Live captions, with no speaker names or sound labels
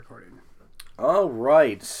recording. All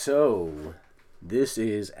right, so this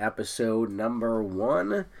is episode number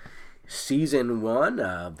 1, season 1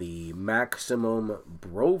 of the Maximum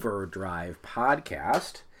Brover Drive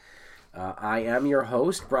podcast. I am your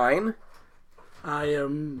host, Brian. I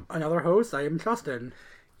am another host. I am Justin.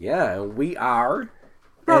 Yeah, and we are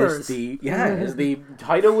brothers. As the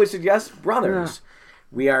title would suggest, brothers. Yeah.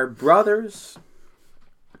 We are brothers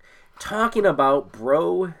talking about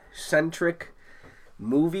bro-centric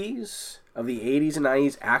movies of the 80s and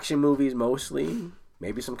 90s, action movies mostly,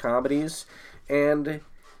 maybe some comedies, and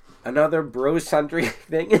another bro-centric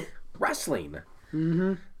thing, wrestling.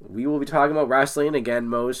 Mm-hmm. We will be talking about wrestling, again,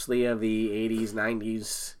 mostly of the 80s,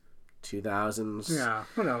 90s, 2000s. Yeah,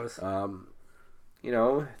 who knows?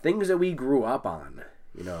 Things that we grew up on.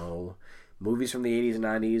 Movies from the 80s and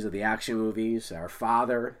 90s, of the action movies, our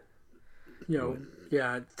father.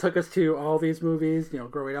 It took us to all these movies,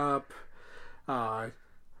 growing up.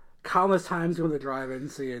 Countless times going to the drive-in,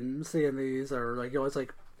 seeing these, or it's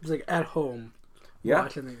like at home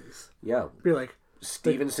watching these. Yeah. Be like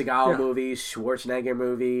Steven Seagal movies, Schwarzenegger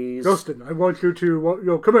movies. Justin, I want you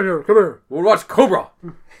to come in here, come here. We'll watch Cobra.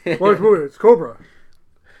 Watch movie, it's Cobra.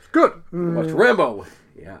 It's good. Watch Rambo.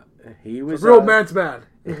 Yeah, he was a real man's man.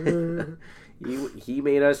 He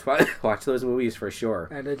made us watch those movies for sure,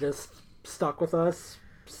 and it just stuck with us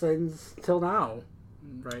since till now.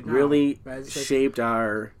 Right now, really shaped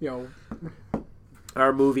our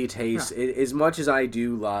movie taste. Yeah. As much as I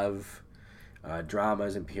do love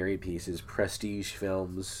dramas and period pieces, prestige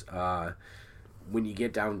films, when you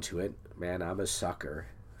get down to it, man, I'm a sucker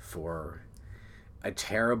for a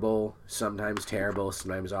sometimes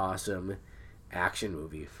awesome action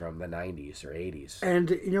movie from the 90s or 80s. And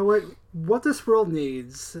you know what this world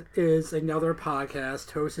needs is another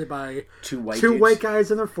podcast hosted by two white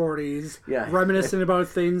guys in their 40s, reminiscing about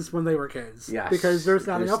things when they were kids. Yes. Because there's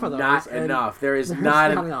not enough of those. There is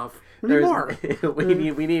not enough. We need more.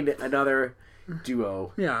 we need another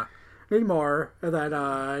duo. Yeah. Need more. And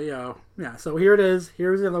then, so here it is.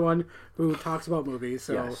 Here's the other one who talks about movies.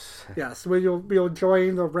 So, yes we'll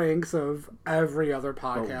join the ranks of every other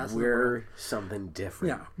podcast. But we're something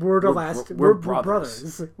different. Yeah. We're brothers. We're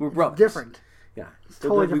brothers. Different. Yeah.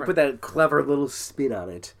 Totally we put that clever little spin on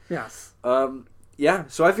it. Yes.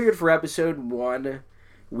 So I figured for episode 1,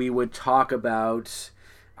 we would talk about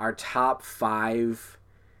our top 5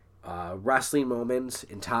 wrestling moments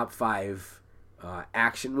and top 5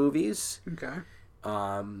 action movies. Okay.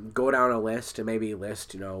 Go down a list, and maybe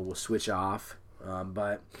we'll switch off.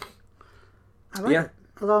 But I like it.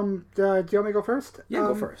 Do you want me to go first? Yeah,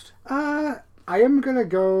 go first. I am gonna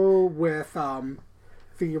go with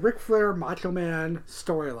the Ric Flair Macho Man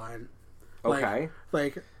storyline. Okay.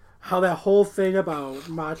 Like how that whole thing about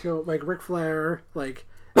Macho, Ric Flair,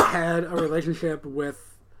 had a relationship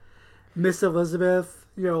with Miss Elizabeth.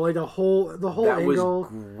 The whole that angle.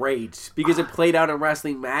 That was great because it played out in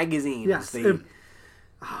wrestling magazines. Yes, it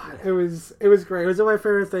was great. It was one of my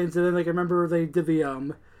favorite things. And then I remember they did the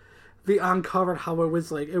uncovered how it was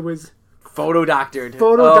photo doctored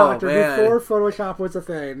before Photoshop was a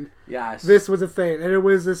thing. Yes, this was a thing, and it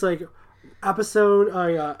was this episode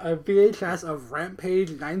a VHS of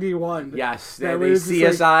Rampage '91. Yes, they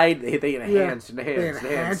CSI'd, they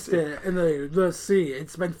enhanced it, and let's see,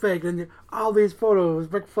 it's been faked, and all these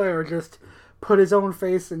photos, Ric Flair just put his own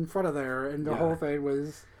face in front of there, and the whole thing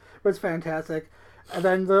was fantastic. And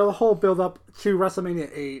then the whole build up to WrestleMania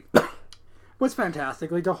 8 was fantastic.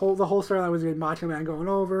 The whole storyline was good. Macho Man going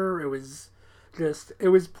over. It was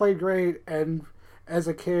played great. And as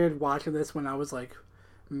a kid watching this when I was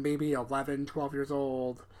maybe 11, 12 years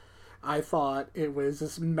old, I thought it was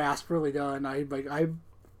just masterfully done.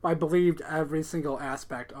 I believed every single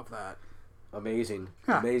aspect of that. Amazing.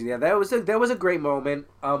 Yeah, that was a great moment.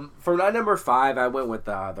 For my number 5, I went with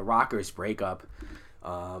the Rockers breakup.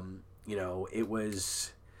 It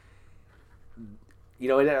was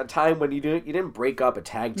at a time when you didn't break up a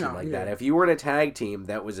tag team that. If you were in a tag team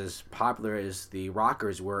that was as popular as the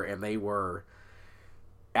Rockers were, and they were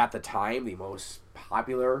at the time the most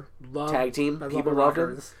popular tag team, people loved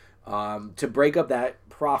them. To break up that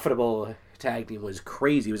profitable tag team was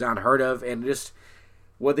crazy. It was unheard of, and just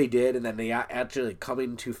what they did, and then they actually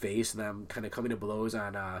coming to face and them kind of coming to blows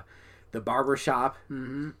on the barbershop.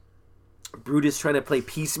 Mm-hmm. Brutus trying to play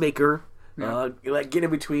peacemaker, get in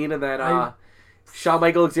between, and then Shawn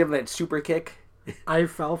Michaels giving that super kick. I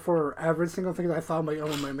fell for every single thing that I thought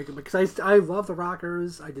because I love the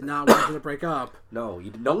Rockers. I did not want them to break up. No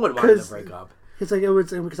one wanted to break up. It's it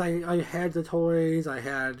was because I had the toys, I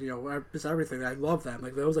had just everything. I loved them.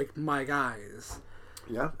 They was my guys.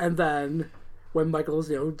 Yeah. And then when Michaels,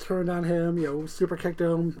 turned on him, super kicked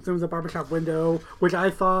him through the barbershop window, which I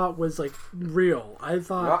thought was like real. I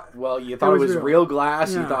thought. Well, you thought it was real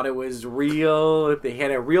glass. Yeah. You thought it was real. They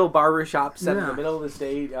had a real barbershop set in the middle of the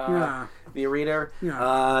state, the arena.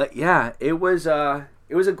 Yeah. It was a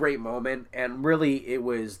great moment, and really, it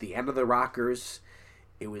was the end of the Rockers.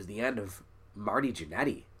 It was the end of Marty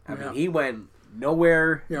Jannetty. I mean, he went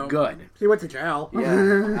nowhere good. He went to jail.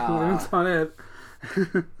 Yeah, that's on it.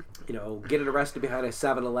 Getting arrested behind a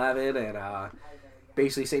 7-Eleven and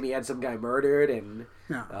basically saying he had some guy murdered, and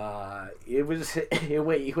he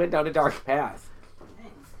went down a dark path.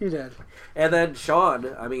 He did. And then Shawn,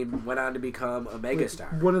 went on to become a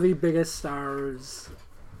megastar. One of the biggest stars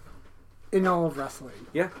in all of wrestling.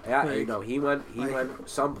 Yeah. He went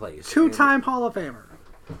someplace. 2-time Hall of Famer.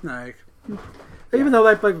 Even though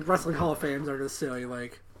wrestling Hall of Fames are just silly,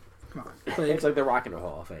 come on. It's like the Rock and Roll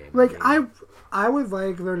Hall of Fame. I would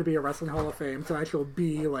like there to be a Wrestling Hall of Fame to actually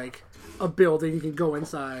be a building you can go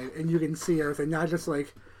inside and you can see everything, not just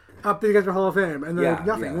up there you guys are Hall of Fame and then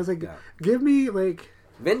nothing. It's give me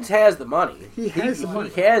Vince has the money. He has the money.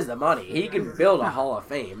 He has the money. He can build a Hall of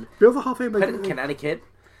Fame. Build a Hall of Fame. Put it in Connecticut.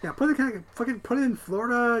 Yeah, put it in Connecticut. Fucking put it in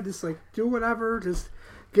Florida. Just do whatever. Just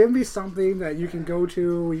give me something that you can go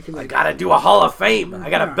to. You can. I gotta do a Hall of Fame. I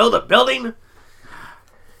gotta build a building.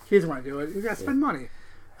 He doesn't want to do it. You gotta spend money.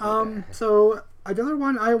 So another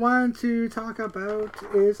one I wanted to talk about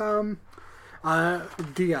is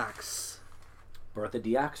DX. Birth of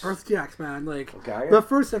DX? Birth of DX, man. The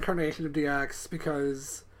first incarnation of DX,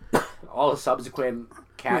 because all the subsequent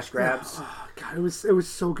cash grabs. Oh god, it was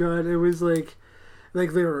so good. It was they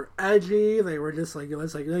were edgy. They were just they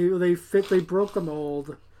broke the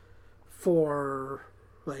mold for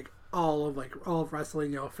all of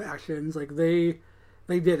wrestling, factions. They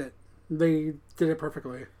did it. They did it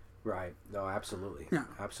perfectly. Right. No, absolutely. Yeah.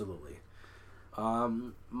 Absolutely.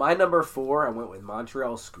 My number 4, I went with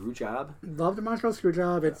Montreal Screwjob. Love the Montreal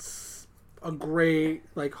Screwjob. It's a great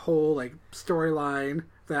whole storyline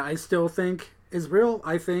that I still think is real.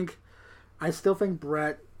 I still think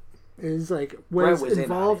Bret is was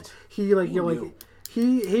involved. He he knew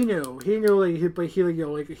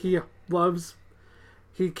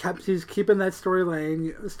he's keeping that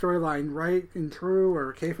storyline right and true,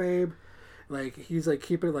 or kayfabe. He's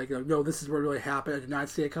keeping no, this is what really happened. I did not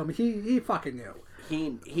see it coming. He fucking knew.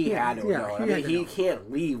 He had to know. He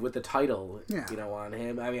can't leave with the title, on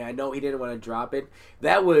him. I know he didn't want to drop it.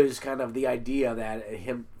 That was kind of the idea that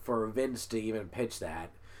for Vince to even pitch that.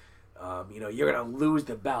 You're gonna lose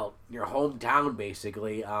the belt in your hometown,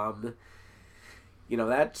 basically.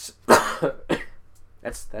 That's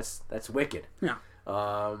that's wicked. Yeah.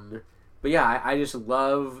 But yeah, I just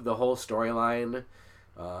love the whole storyline.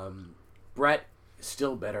 Bret is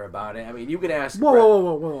still bitter about it. You can ask.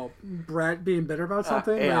 Whoa! Bret being bitter about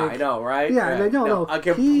something? I know, right? Yeah, no.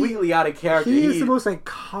 Completely out of character. He's the most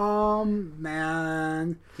calm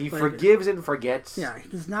man. He forgives and forgets. Yeah, he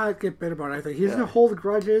does not get bitter about anything. He doesn't hold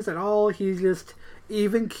grudges at all. He's just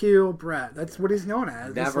even keel Bret. That's what he's known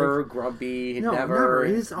as. Never grumpy. Never.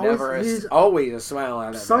 He's always a smile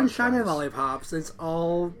on it. Sunshine and lollipops. It's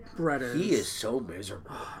all Bret is. He is so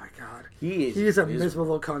miserable. Oh my god. He's a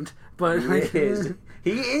miserable little cunt. But he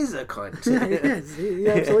is a cunt. Yeah, he is. He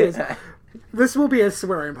absolutely is. This will be a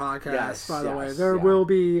swearing podcast, by the way. There will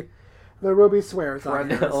be swears on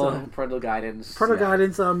here. Parental guidance. Parental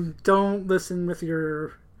guidance. Don't listen with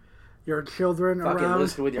your children Fucking around.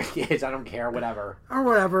 Listen with your kids. I don't care. Whatever. Or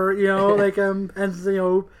whatever.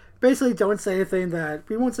 And basically don't say anything that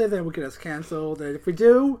we won't say that will get us canceled. And if we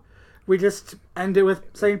do, we just end it with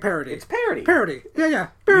saying parody. It's parody. Parody. Yeah.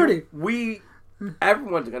 Parody.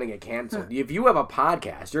 Everyone's gonna get canceled. If you have a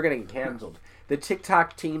podcast, you're gonna get canceled. The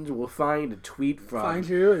TikTok teams will find a tweet from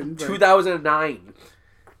 2009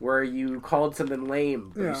 where you called something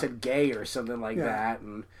lame, but you said gay or something like that,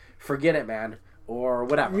 and forget it, man, or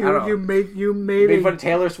whatever. I don't know. You made fun of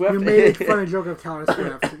Taylor Swift. You made a funny joke of Taylor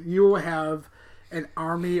Swift. You will have an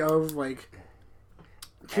army of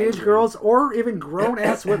teenage girls or even grown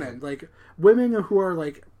ass women, women who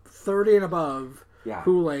are 30 and above,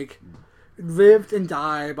 who lived and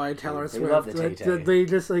died by Taylor Swift. Love the Tay-Tay. They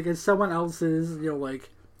just as someone else's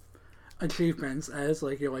achievements as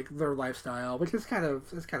their lifestyle, which is kind of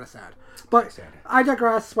sad. But I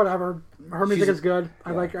digress. Whatever. Her music is good.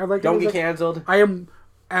 I like. Don't get canceled. I am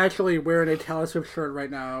actually wearing a Taylor Swift shirt right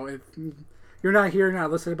now. If you're not here, not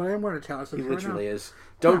listening, but I am wearing a Taylor Swift shirt. He literally is.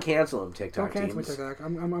 Don't cancel him, TikTok. Don't cancel me, TikTok.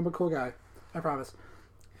 I'm a cool guy. I promise.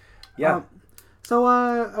 Yeah. The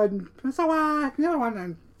other one.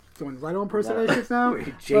 I'm doing Leno impersonations now.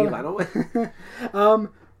 Jay Leno.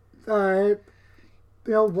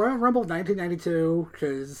 Royal Rumble 1992,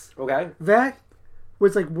 because Okay. that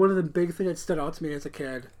was like one of the big things that stood out to me as a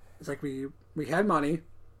kid. It's like we had money.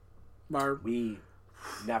 We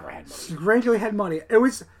never had money. Gradually had money. It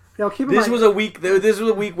was keep in This mind, was a week. This was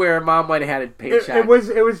a week where Mom might have had a paycheck. it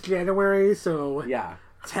was January, so yeah.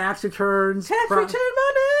 tax returns. Return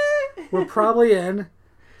money. We're probably in.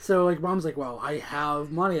 So like Mom's like, well, I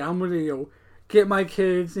have money. I'm gonna get my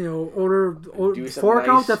kids order fork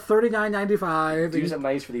out to $39.95. Do something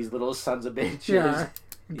nice for these little sons of bitches. Yeah.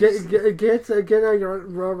 Get a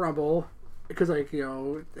Royal Rumble because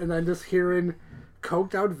and then just hearing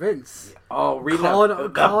coked out Vince. Oh, call it the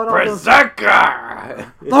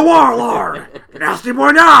Berserker! The Warlord! Nasty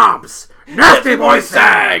Boy Knobs! Nasty Boy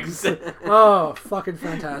Sags! Oh, fucking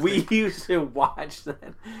fantastic. We used to watch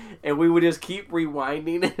that, and we would just keep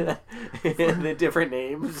rewinding the different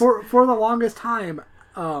names. For the longest time,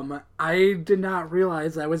 I did not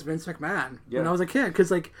realize that was Vince McMahon when I was a kid,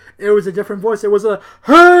 because like it was a different voice. It was a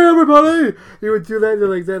 "Hey everybody!" You would do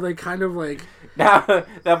that kind of like. Now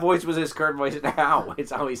that voice was his current voice. Now it's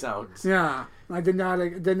how he sounds. Yeah, I did not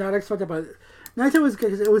expect that, but nice it was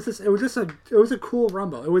good. It was a cool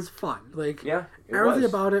Rumble. It was fun. Like everything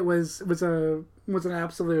about it was an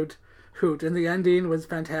absolute hoot, and the ending was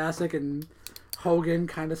fantastic. And Hogan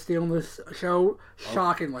kind of stealing this show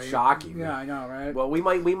shockingly. Shocking. Yeah, I know, right? Well, we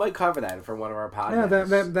might cover that for one of our podcasts.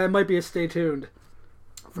 Yeah, that might be a stay tuned.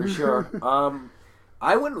 For sure.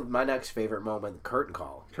 I went with my next favorite moment, curtain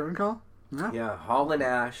call. Curtain call? Yeah, Hall and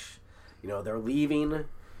Nash, they're leaving,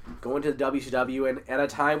 going to the WCW, and at a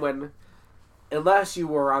time when, unless you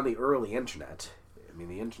were on the early internet,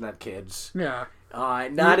 the internet kids,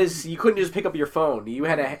 you couldn't just pick up your phone. The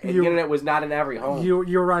internet was not in every home. You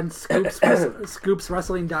were on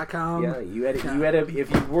scoopswrestling.com. Yeah, you had if you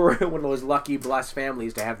were one of those lucky blessed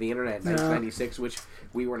families to have the internet in 1996, which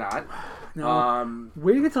we were not. No.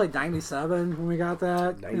 We didn't get to like 97 when we got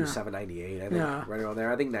that. 97, 98, I think. Yeah. Right around there.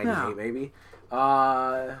 I think 98 maybe.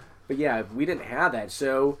 But yeah, we didn't have that.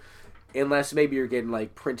 So unless maybe you're getting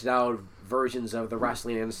like printed out versions of the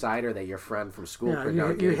Wrestling Insider that your friend from school printed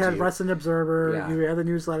out. You had Wrestling Observer. You had the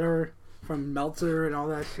newsletter from Meltzer and all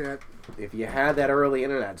that shit. If you had that early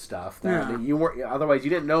internet stuff, you weren't. Otherwise, you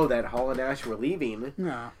didn't know that Hall and Nash were leaving.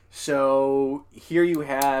 Yeah. So here you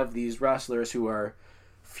have these wrestlers who are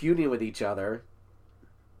feuding with each other,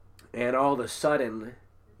 and all of a sudden,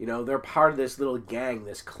 they're part of this little gang,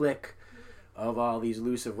 this clique of all these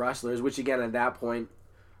elusive wrestlers, which again at that point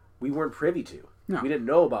we weren't privy to. No. We didn't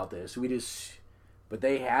know about this. But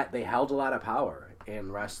they held a lot of power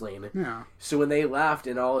in wrestling. Yeah. So when they left,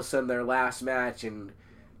 and all of a sudden their last match, and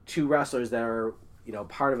two wrestlers that are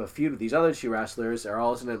part of a feud with these other two wrestlers are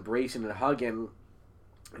all of a sudden embracing and hugging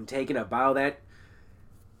and taking a bow, that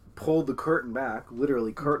pulled the curtain back,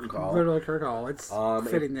 literally curtain call. It's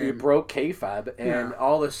fitting name. It broke kayfabe, and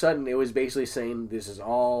all of a sudden it was basically saying this is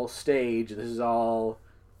all stage, this is all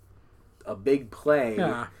a big play.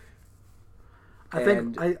 Yeah. I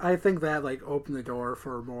think that like opened the door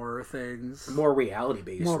for more things, more reality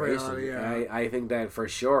based racing. Yeah. I think that for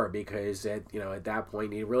sure, because at that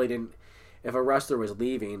point you really didn't. If a wrestler was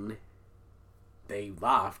leaving, they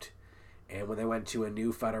left. And when they went to a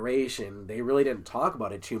new federation, they really didn't talk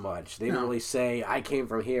about it too much. They didn't really say, I came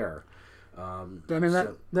from here.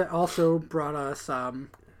 That also brought us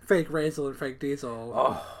fake Razor and fake Diesel.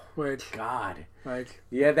 Oh, which God. Like,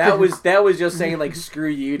 yeah, that was just saying, like, screw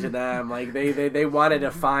you to them. Like, they wanted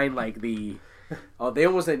to find, like, they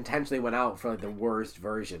almost intentionally went out for, like, the worst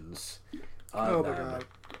versions of them.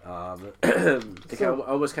 To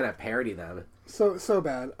almost kind of parody them. So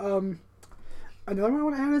bad. Another one I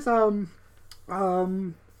want to add is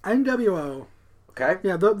NWO. Okay.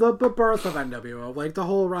 Yeah, the birth of NWO, like the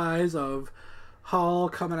whole rise of Hall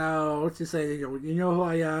coming out to say, you know who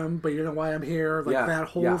I am, but you know why I'm here, like that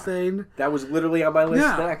whole thing. That was literally on my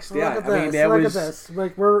list next. Yeah, look at this.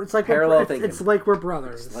 Like it's like we're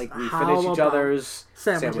brothers. It's like we finish each other's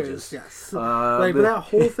sandwiches. Yes. But that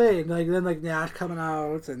whole thing, like then like Nash coming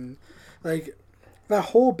out, and like that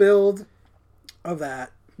whole build of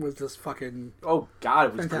that was just fucking. Oh God,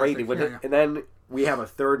 it was fantastic. Great. And then we have a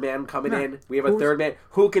third man coming in. We have a third man.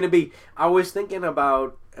 Who can it be? I was thinking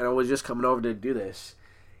about, and I was just coming over to do this.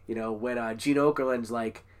 When Gene Okerlund's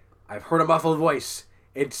like, I've heard a muffled voice.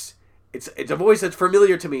 It's a voice that's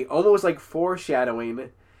familiar to me, almost like foreshadowing,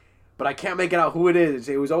 but I can't make it out who it is.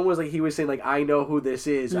 It was almost like he was saying, like, I know who this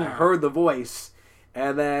is. I heard the voice,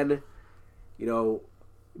 and then,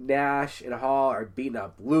 Nash and Hall are beating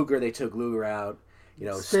up Luger. They took Luger out.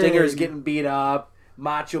 Stinger's getting beat up.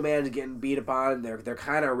 Macho Man's getting beat upon. They're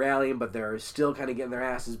kind of rallying, but they're still kind of getting their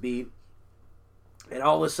asses beat. And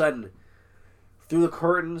all of a sudden, through the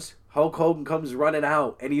curtains, Hulk Hogan comes running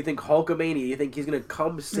out, and you think Hulkamania, you think he's gonna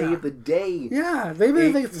come save the day. Yeah,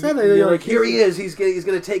 they said that. You're like, here he is. He's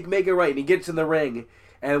gonna take Mega right, and he gets in the ring.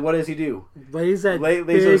 And what does he do? Lays that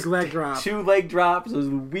big leg drop. 2 leg drops, those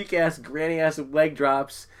weak-ass, granny-ass leg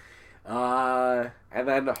drops. And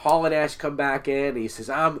then Hall and Ash come back in, and he says,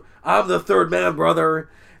 I'm the third man, brother.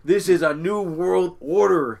 This is a new world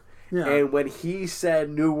order. Yeah. And when he said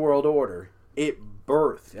new world order, it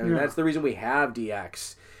birthed. I mean, that's the reason we have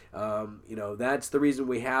DX. That's the reason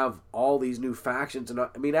we have all these new factions. And I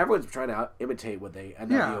mean, everyone's trying to imitate what the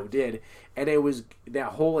NWO did. And it was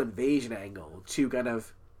that whole invasion angle to kind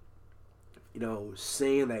of,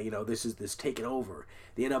 saying that, this taking over.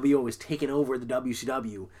 The NWO is taking over the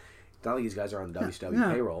WCW. It's not like these guys are on the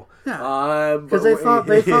WCW payroll. Yeah. Because they thought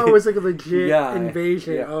it was like a legit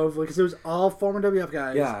invasion of, because it was all former WF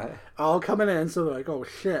guys all coming in. So they're like, oh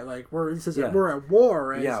shit, like we're at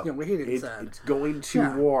war. And we hate it. It's going to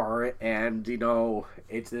war, and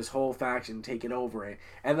it's this whole faction taking over it.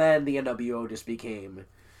 And then the NWO just became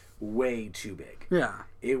way too big. Yeah.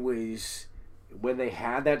 It was, when they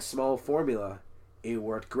had that small formula, it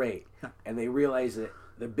worked great. Yeah. And they realized that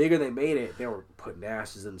the bigger they made it, they were putting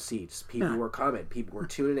asses in seats. People were coming. People were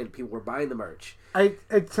tuning in. People were buying the merch.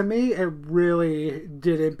 To me, it really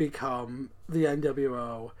didn't become the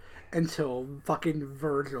NWO until fucking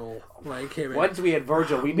Virgil came in. Once we had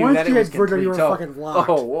Virgil, we knew that it was Virgil, you were fucking locked.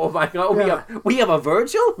 Oh my god! Yeah. We have a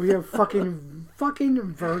Virgil. We have fucking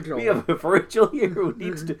Virgil. We have a Virgil here who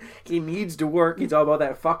needs to work. He's all about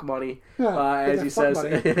that fuck money, as he says.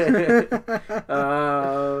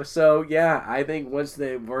 So yeah, I think once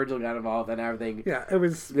the Virgil got involved and everything, it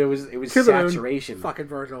was saturation. Fucking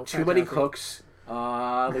Virgil. Too many cooks.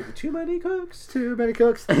 Too many cooks. Too many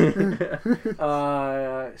cooks. So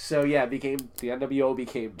yeah, the NWO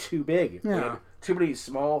became too big. Yeah. Too many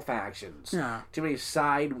small factions. Yeah. Too many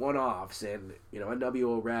side one-offs, and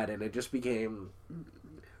NWO Red, and it just became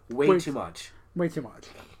way too much. Way too much.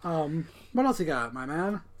 What else you got, my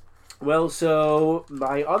man? Well, so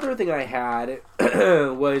my other thing I had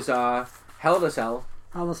was Hell in a Cell.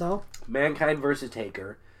 Hell in a Cell. Mankind versus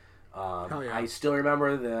Taker. Hell yeah. I still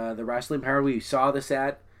remember the wrestling party we saw this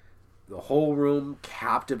at. The whole room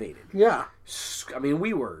captivated. Yeah. I mean,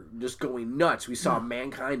 we were just going nuts. We saw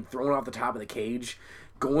Mankind thrown off the top of the cage,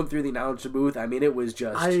 going through the announcer booth. I mean, it was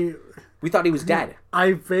just... we thought he was dead.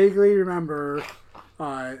 I vaguely remember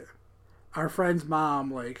our friend's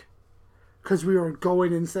mom, because we were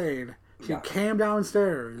going insane. She came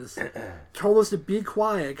downstairs, told us to be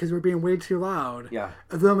quiet because we were being way too loud. Yeah.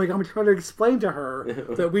 And then I'm trying to explain to her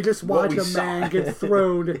that we just watched a man get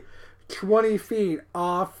thrown 20 feet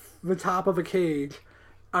off the top of a cage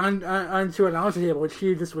onto an announcer table, which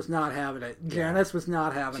she just was not having it. Janice was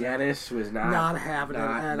not having it. Janice was not having it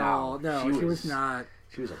at all. No, she was not.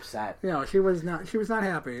 She was upset. No, she was not. She was not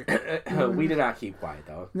happy. We did not keep quiet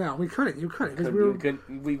though. No, we couldn't. You couldn't because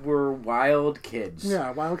we were wild kids.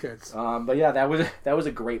 Yeah, wild kids. But yeah, that was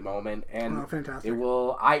a great moment, and fantastic. It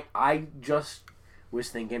will. I just was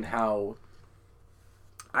thinking how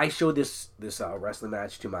I showed this wrestling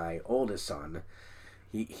match to my oldest son.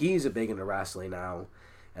 He's a big into wrestling now,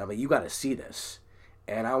 and I'm like, you got to see this.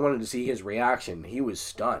 And I wanted to see his reaction. He was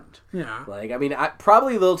stunned. Yeah.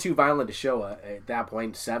 Probably a little too violent to show at that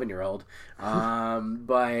point, 7-year-old. But, I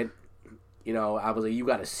was like, you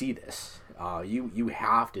got to see this. You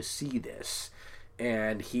have to see this.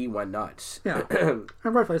 And he went nuts. Yeah. And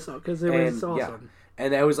rightfully so, because it was awesome. Yeah.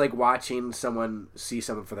 And that was like watching someone see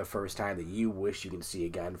something for the first time that you wish you can see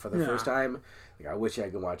again for the first time. I wish I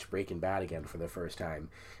could watch Breaking Bad again for the first time.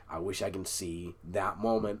 I wish I can see that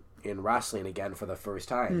moment in wrestling again for the first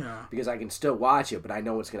time. Yeah. Because I can still watch it, but I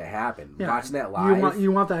know what's going to happen. Yeah. Watching that live.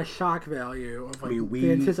 You want that shock value of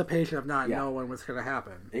the anticipation of not knowing what's going to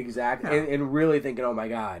happen. Exactly. Yeah. And really thinking, oh my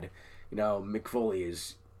God, Mick Foley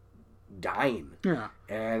is dying. Yeah.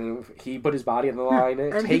 And he put his body on the line.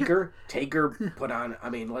 Taker put on,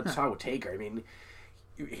 let's talk about Taker.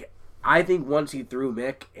 I think once he threw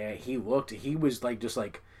Mick, he was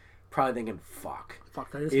probably thinking, fuck,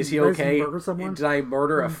 is he okay? Did I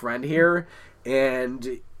murder a friend here?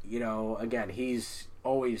 And, again, he's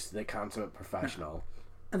always the consummate professional.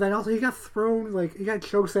 And then also he got thrown, he got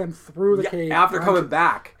chokeslammed through the cage. After coming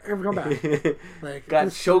back. Got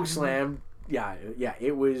chokeslammed. Yeah,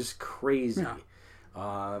 it was crazy. Yeah.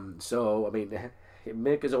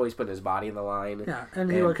 Mick has always put his body in the line. Yeah, and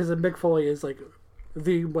because Mick Foley is the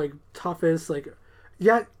toughest,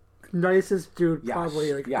 yet nicest dude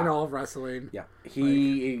probably in all of wrestling. Yeah,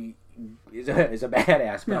 he is a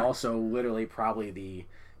badass, but also literally probably the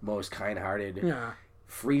most kind-hearted,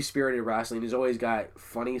 free-spirited wrestling. He's always got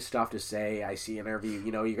funny stuff to say. I see an interview,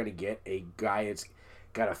 you're going to get a guy that's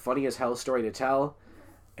got a funny as hell story to tell,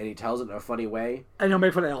 and he tells it in a funny way. And he'll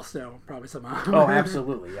make fun of Al Snow, probably somehow. Oh,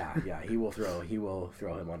 absolutely, yeah. He will throw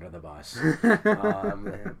him under the bus.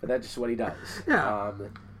 But that's just what he does. Yeah.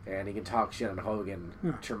 And he can talk shit on Hogan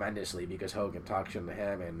tremendously because Hogan talks shit to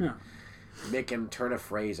him, and Mick can turn a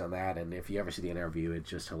phrase on that. And if you ever see the interview, it's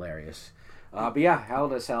just hilarious. But yeah, Hell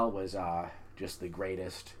in a Cell was just the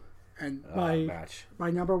greatest match.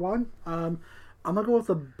 My number one, I'm gonna go with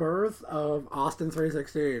the birth of Austin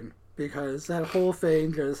 316 because that whole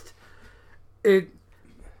thing it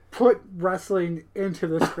put wrestling into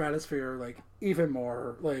the stratosphere even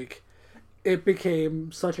more. It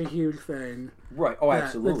became such a huge thing. Right. Oh,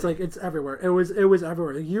 absolutely. It's everywhere. It was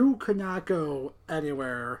everywhere. You could not go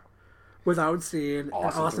anywhere without seeing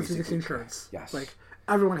Austin 316 shirts. Yes.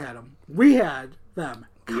 Everyone had them. We had them.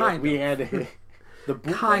 We had the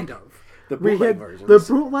bootleg. Kind of. The bootleg versions. The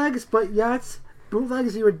bootlegs, but yet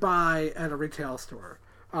bootlegs you would buy at a retail store.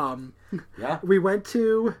 We went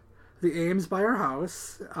to the Ames by our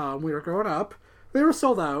house. We were growing up. They were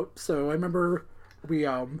sold out, so I remember we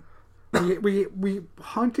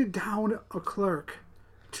hunted down a clerk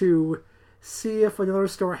to see if another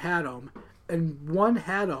store had them, and one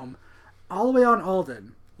had them all the way on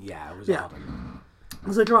Alden. Yeah, it was Alden. It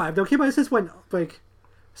was a drive. Now, keep in mind, this is when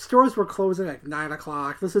stores were closing at 9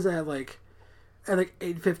 o'clock. This is at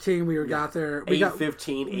 8:15. We got there.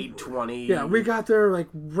 8:15, 8:20. Yeah, we got there right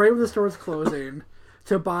when the store was closing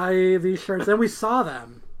to buy these shirts. Then we saw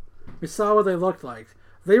them. We saw what they looked like.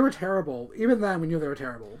 They were terrible. Even then, we knew they were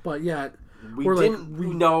terrible. But yet, we didn't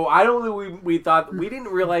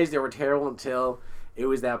realize they were terrible until it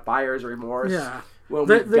was that buyer's remorse. Yeah. When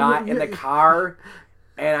we got in the car,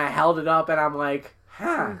 and I held it up, and I'm like,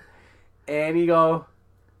 huh. And you go,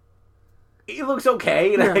 it looks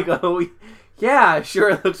okay. And I go, yeah,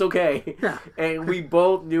 sure, it looks okay. Yeah. And we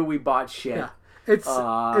both knew we bought shit. Yeah. It's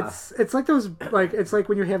like those it's like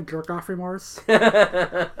when you have jerk off remorse.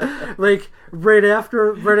 right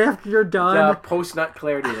after you're done. Post nut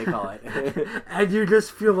clarity they call it. And you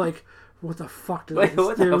just feel like, what the fuck did I just do?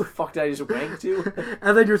 What the fuck did I just wank to?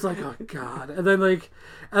 And then you're just like, oh god. And then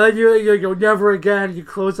you go, never again. You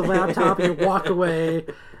close the laptop and you walk away.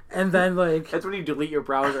 And then that's when you delete your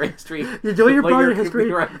browser history. You delete your browser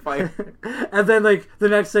history. On fire. And then the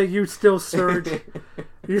next day you still search.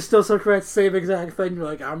 You still search for that same exact thing. You're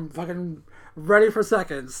like, I'm fucking ready for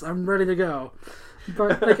seconds. I'm ready to go.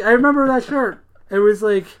 But I remember that shirt.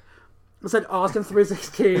 It said Austin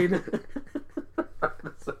 316.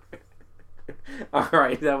 All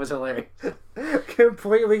right, that was hilarious.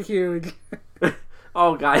 Completely huge.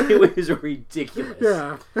 Oh god, it was ridiculous.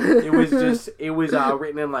 Yeah. It was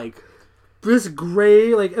written in this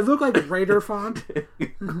gray, it looked like Raider font.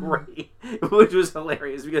 Gray. Which was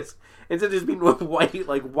hilarious because instead of just being white,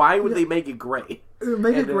 why would they make it gray?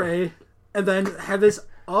 Make it gray, and then have this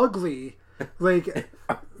ugly,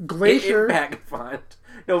 glacier. Impact font.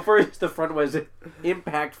 No, first the front was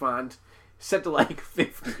impact font, set to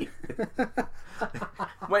 50.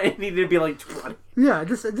 When it needed to be 20. Yeah,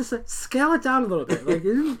 just scale it down a little bit.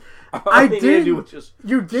 You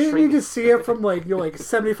didn't need to see it from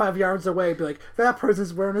 75 yards away. Be like, that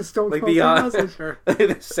person's wearing a Stone Cold shirt.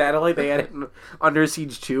 The satellite they had it in Under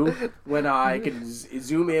Siege 2 when I could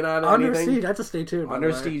zoom in on Under anything. Siege, that's a stay tuned.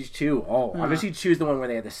 Under Siege 2. Oh, yeah. Under Siege 2 is the one where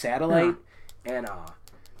they had the satellite and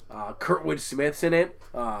Kurtwood Smith's in it,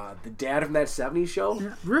 the dad from that '70s show.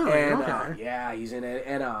 Yeah, really? And, okay. Yeah, he's in it,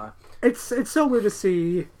 and it's so weird to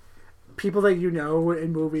see people that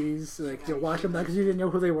in movies, you watch them because you didn't know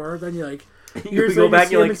who they were. Then you go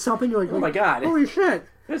back and you're something. You're like, oh my god, holy shit!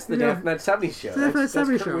 That's the dad from that '70s show. That's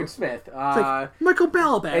Kurtwood Smith. Michael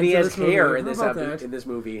Balaban, and he has hair in this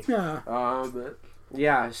movie. Yeah.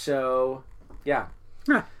 Yeah. So. Yeah.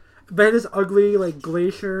 Yeah. But this ugly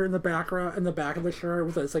glacier in the background, in the back of the shirt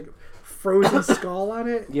with this frozen skull on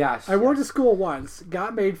it. Yes. I wore it to school once.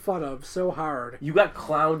 Got made fun of so hard. You got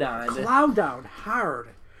clowned on. Clowned on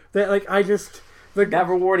hard. That I just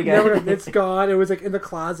never wore it again. It's gone. It was in the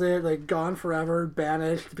closet, gone forever,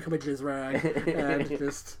 banished to become a jizz rag, and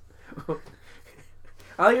just.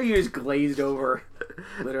 I like how you just glazed over,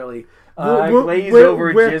 literally. Glazed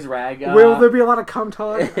over jizz rag. Will there be a lot of cum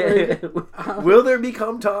talk? Will there be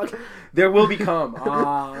cum talk? There will be cum.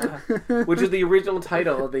 Which is the original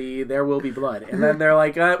title of the There Will Be Blood. And then they're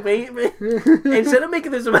like, wait. Instead of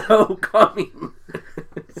making this about coming,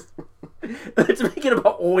 let's make it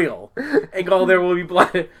about oil. And call There Will Be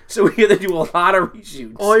Blood. So we have to do a lot of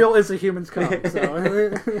reshoots. Oil is a human's cum.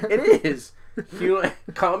 So. It is.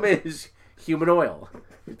 Cum is human oil.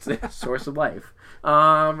 It's a source of life.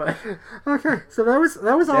 Okay, so that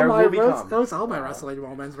was all my wrestling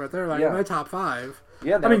moments right there, like my top 5.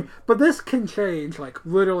 Yeah, I mean, but this can change, like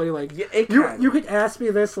literally, like you could ask me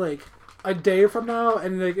this like a day from now,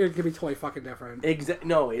 and like, it could be totally fucking different.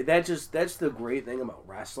 No, that's the great thing about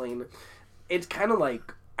wrestling. It's kind of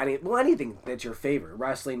like anything that's your favorite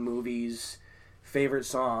wrestling, movies, favorite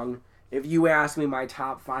song. If you ask me my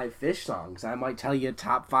top 5 Fish songs, I might tell you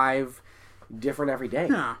top 5 different every day.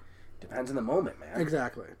 Yeah. Depends on the moment, man.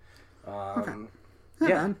 Exactly. Okay. Yeah.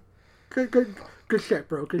 Man. Good shit,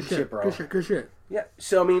 bro. Good shit, bro. Good shit. Yeah.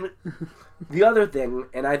 So, I mean, the other thing,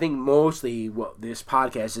 and I think mostly what this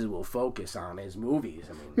podcast will focus on is movies.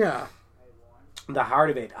 I mean, yeah. The heart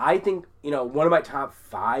of it. I think, one of my top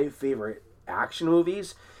 5 favorite action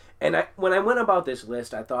movies, and when I went about this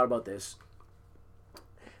list, I thought about this.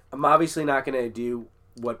 I'm obviously not going to do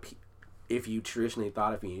what, if you traditionally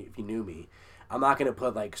thought if you knew me, I'm not going to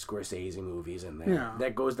put, like, Scorsese movies in there. Yeah.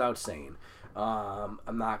 That goes without saying.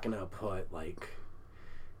 I'm not going to put, like,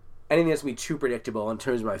 anything that's going to be too predictable in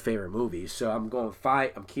terms of my favorite movies. So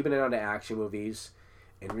I'm keeping it on to action movies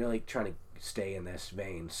and really trying to stay in this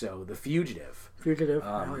vein. So, The Fugitive.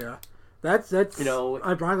 Hell yeah. That's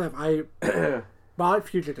I brought it up. I bought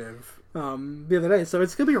Fugitive the other day, so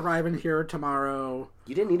it's going to be arriving here tomorrow.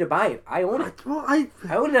 You didn't need to buy it. I own it. I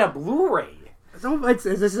own it on Blu-ray. So this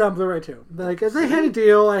is on Blu-ray too. Like, as I had a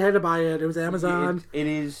deal, I had to buy it. It was Amazon.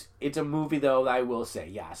 It's a movie though that I will say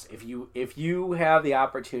yes. If you have the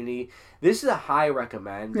opportunity, this is a high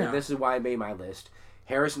recommend, and this is why I made my list.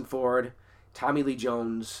 Harrison Ford, Tommy Lee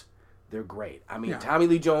Jones, they're great. I mean, Tommy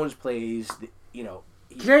Lee Jones plays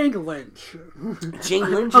Jane Lynch.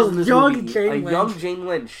 Jane Lynch is in this movie. Young Jane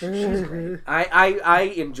Lynch. She's great.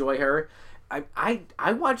 I enjoy her.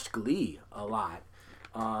 I watched Glee a lot.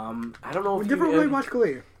 I don't know if never really watched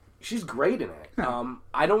Glee. She's great in it. Yeah.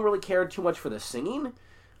 I don't really care too much for the singing,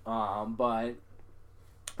 but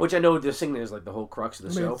which I know the singing is like the whole crux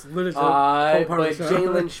of the show. It's literally the whole part but of the show.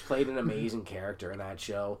 Jane Lynch played an amazing character in that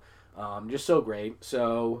show. Just so great.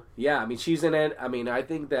 So yeah, I mean she's in it. I mean I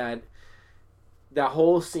think that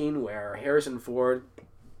whole scene where Harrison Ford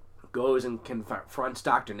goes and confronts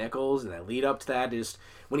Dr. Nichols, and that lead up to that is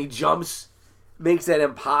when he makes that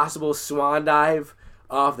impossible swan dive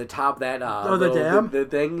off the top of that the dam? The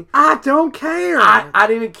thing. I don't care. I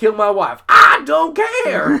didn't kill my wife. I don't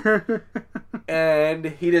care. And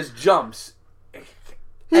he just jumps.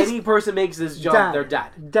 Any person makes this jump, they're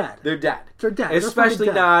dead. They're dead.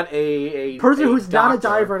 Especially not a person who's doctor. not a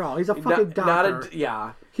diver at all. He's a fucking doctor.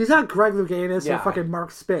 Yeah. He's not Greg Louganis or fucking Mark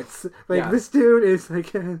Spitz. This dude is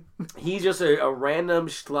like... he's just a random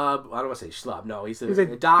schlub. I don't want to say schlub. No, he's a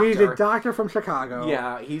doctor. He's a doctor from Chicago.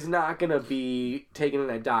 Yeah, he's not going to be taking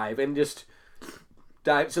a dive and just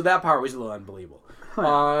dive. So that part was a little unbelievable.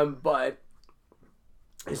 But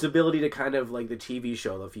his ability to kind of, like the TV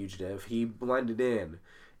show, The Fugitive, he blended in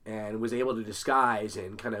and was able to disguise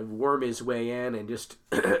and kind of worm his way in and just...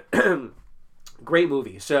 Great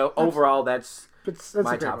movie. So overall, that's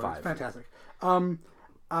my top 5. It's fantastic.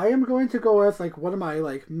 I am going to go with like one of my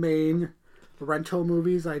like main rental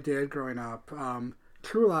movies I did growing up.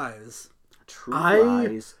 True Lies. True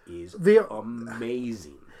Lies is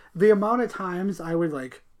amazing. The amount of times I would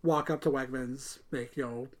like walk up to Wegmans, like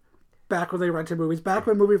back when they rented movies, back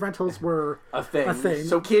when movie rentals were a thing.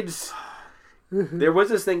 So kids. There was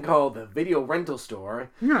this thing called the video rental store.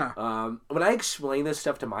 Yeah. When I explain this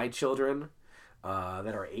stuff to my children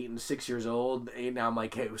that are 8 and 6 years old, and now I'm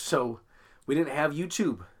like, hey, so we didn't have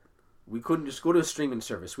YouTube. We couldn't just go to a streaming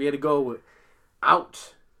service. We had to go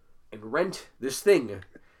out and rent this thing,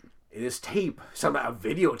 this tape, a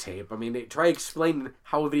videotape. I mean, try explaining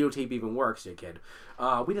how a videotape even works, you kid.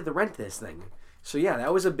 We had to rent this thing. So yeah,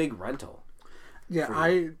 that was a big rental. Yeah,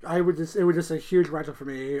 it was just a huge rental for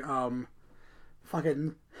me.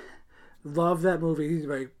 Fucking love that movie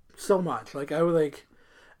like so much. Like I would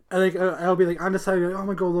I'll be like undecided. Like, I'm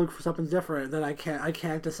gonna go look for something different. Then I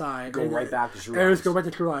can't decide. Go right back to True Lies. I just go right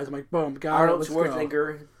to True Lies. I'm like, boom, got Arnold it.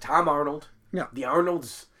 Schwarzenegger, Tom Arnold. Yeah, the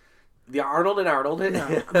Arnold and Arnold.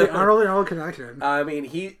 Yeah, the Arnold and Arnold connection. I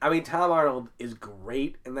mean, Tom Arnold is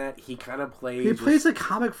great in that. He kind of plays. He plays a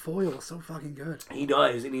comic foil so fucking good. He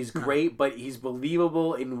does, and he's great, but he's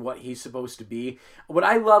believable in what he's supposed to be. What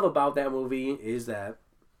I love about that movie is that,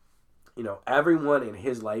 everyone in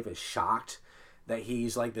his life is shocked that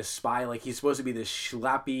he's like this spy. Like he's supposed to be this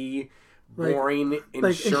schleppy, boring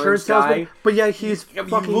insurance guy. But yeah, he's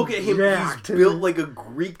fucking you look at him, jacked. He's built like a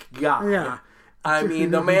Greek guy. Yeah. I mean,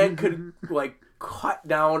 the man could like cut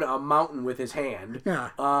down a mountain with his hand. Yeah.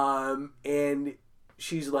 And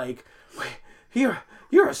she's like, "Wait, here,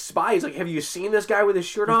 you're a spy. He's like, have you seen this guy with his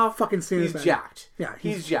shirt off? Fucking seen He's this jacked. Yeah,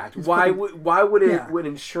 he's jacked. Why would an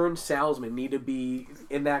insurance salesman need to be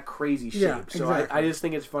in that crazy shape? Yeah, so exactly. I just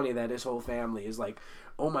think it's funny that his whole family is like,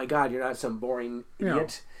 oh my god, you're not some boring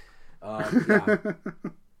idiot. Yeah.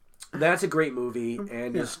 That's a great movie,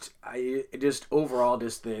 and just overall,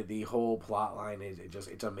 just the whole plot line is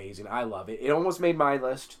it's amazing. I love it. It almost made my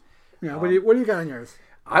list. Yeah, what do you got on yours?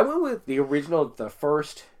 I went with the original, the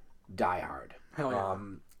first Die Hard. Hell yeah.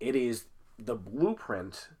 It is the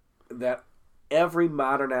blueprint that every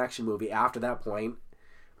modern action movie after that point,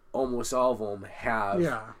 almost all of them have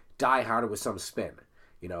Die Hard with some spin.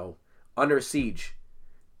 You know, Under Siege,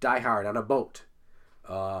 Die Hard on a boat.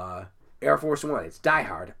 Air Force One, it's Die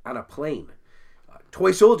Hard on a plane.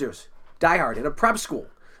 Toy Soldiers, Die Hard in a prep school.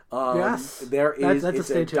 Yes, there is that's it's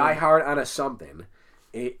a Die Hard on a something.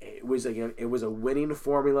 It was a winning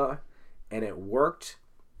formula, and it worked.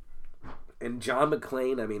 And John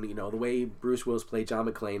McClane, I mean, you know, the way Bruce Willis played John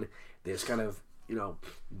McClane, this kind of, you know,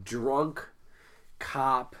 drunk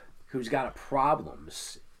cop who's got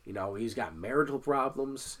problems. You know, he's got marital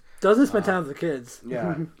problems. Doesn't spend time with the kids.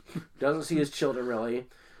 Yeah. Doesn't see his children, really.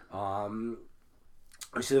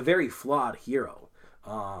 He's a very flawed hero.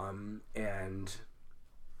 And,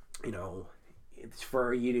 you know, it's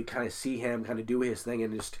for you to kind of see him kind of do his thing,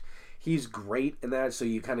 and just he's great in that, so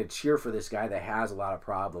you kind of cheer for this guy that has a lot of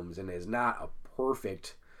problems and is not a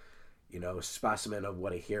perfect, you know, specimen of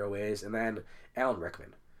what a hero is. And then Alan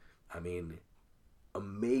Rickman, I mean,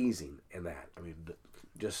 amazing in that. I mean,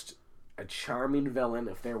 just a charming villain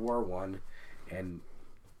if there were one, and,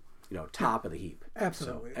 you know, top of the heap.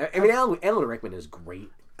 Absolutely. So, I mean, Alan Rickman is great.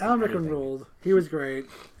 Alan Rickman ruled. He was great.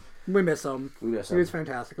 We miss him. He was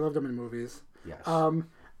fantastic. I loved him in movies. Yes.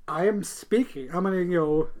 I am speaking. I'm going to, you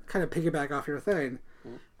know, kind of piggyback off your thing.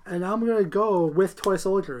 And I'm going to go with Toy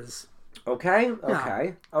Soldiers. Okay.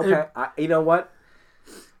 You know what?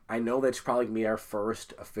 I know that's probably going to be our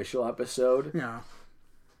first official episode. Yeah.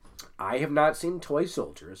 I have not seen Toy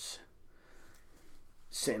Soldiers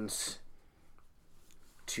since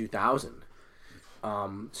 2000.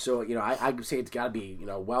 So, you know, I could say it's got to be, you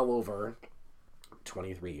know, well over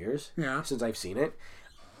 23 years since I've seen it.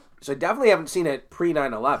 So I definitely haven't seen it pre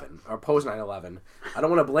 9/11 or post 9/11. I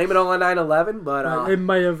don't want to blame it all on 9/11, but it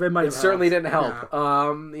might have. It certainly didn't help.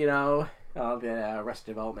 Yeah. You know, the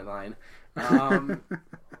Arrested Development line.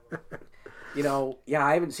 You know, yeah,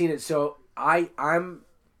 I haven't seen it. So I don't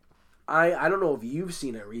know if you've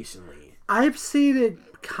seen it recently. I've seen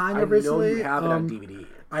it kind of recently. I know you have it on DVD.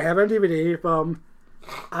 I have it on DVD.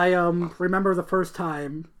 I remember the first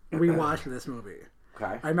time we watched this movie.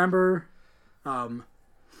 Okay. I remember, our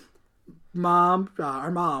mom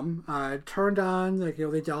turned on, like, you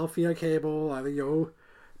know, the Delphia cable, you know,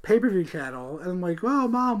 pay-per-view channel, and I'm like, well,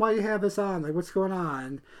 Mom, why do you have this on? Like, what's going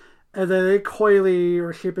on? And then coyly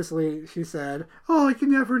or sheepishly, she said, oh, you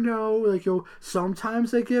never know, like, you know,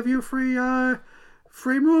 sometimes they give you free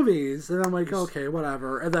movies. And I'm like, okay,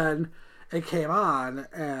 whatever. And then it came on,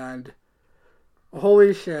 and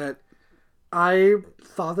holy shit, I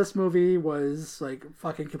thought this movie was, like,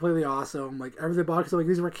 fucking completely awesome. Like, everything about it, because, like,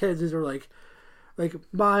 these were kids. These were, like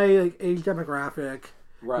my, like, age demographic.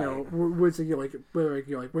 Right. You know, was, you know, like,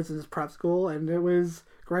 was in this prep school, and it was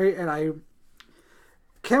great, and I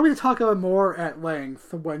can't wait to talk about it more at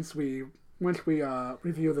length once we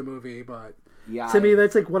review the movie, but to me,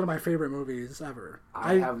 that's, like, one of my favorite movies ever.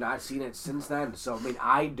 I have not seen it since then, so, I mean,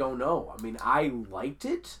 I don't know. I mean, I liked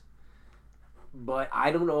it, but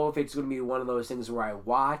I don't know if it's going to be one of those things where I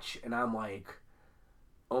watch and I'm like,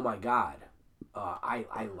 oh my god,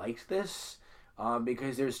 I liked this,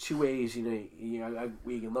 because there's two ways we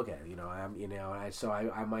can look at it. I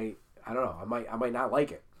might not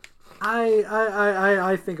like it.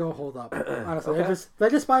 I think it'll hold up. Honestly, okay.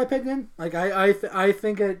 That's just my opinion. Like I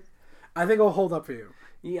think it'll hold up for you.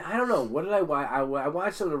 Yeah, I don't know. What did I watch? I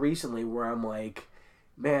watched something recently where I'm like,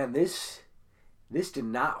 man, this did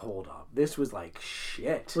not hold up. This was like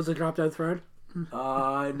shit. Was it Drop Dead Fred?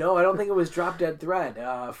 No, I don't think it was Drop Dead Fred.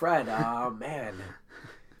 Man,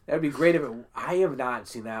 that'd be great if it. I have not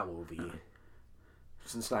seen that movie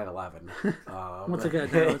since 9/11. Once again,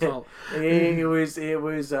 it's all. It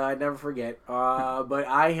was. I never forget. But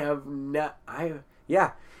I have not.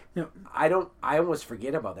 Yeah. I don't. I almost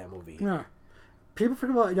forget about that movie. Yeah. People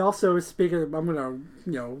forget about. And also, speaking of, I'm gonna,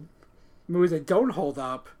 movies that don't hold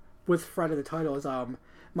up with Fred in the title is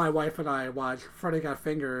my wife and I watched Freddy Got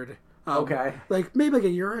Fingered. Okay. Like maybe like a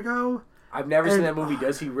year ago, I've never seen that movie.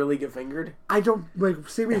 Does he really get fingered? I don't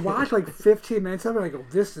see. We watch 15 minutes of it. And I go,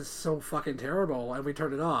 this is so fucking terrible, and we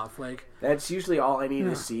turn it off. That's usually all I need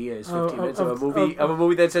to see is 15 minutes of a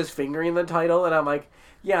movie that says fingering in the title, and I'm like,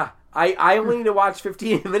 yeah, I only need to watch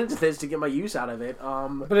 15 minutes of this to get my use out of it.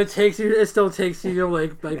 But it still takes you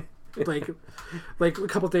like a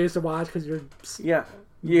couple days to watch because you're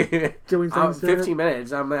doing things. 15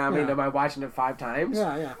 minutes. Am I watching it 5 times?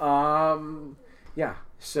 Yeah.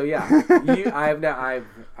 So yeah, I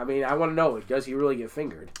want to know. Does he really get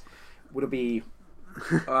fingered? Would it be?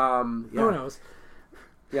 Who knows?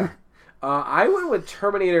 Yeah. I went with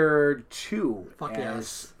Terminator 2 Fuck as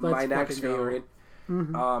yes. my next favorite.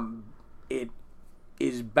 Mm-hmm. It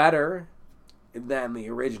is better than the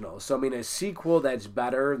original. So a sequel that's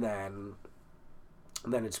better than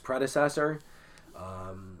its predecessor.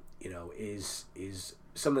 Is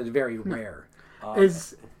something that's very rare.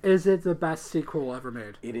 Is it the best sequel ever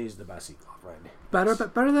made? It is the best sequel, right? Better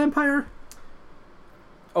than Empire?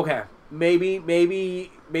 Okay, maybe. Let me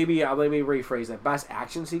rephrase that. Best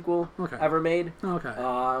action sequel ever made. Okay.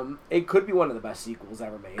 It could be one of the best sequels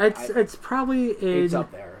ever made. It's probably it's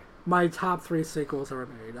up there. My top 3 sequels ever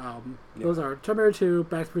made. Those are Terminator 2,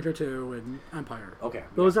 Back to the Future 2, and Empire. Okay.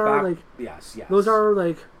 Those are yes. Those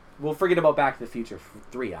are We'll forget about Back to the Future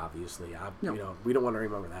 3, obviously. We don't want to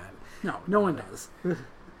remember that. No one does.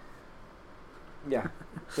 Yeah.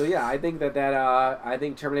 So yeah, I think I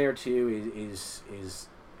think Terminator 2 is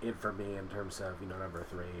it for me in terms of number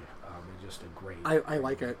 3. It's just a great. I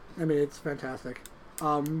like it. It's fantastic.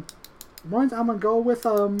 I'm gonna go with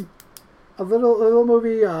a little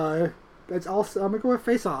movie. That's also I'm gonna go with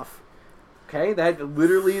Face Off. Okay, that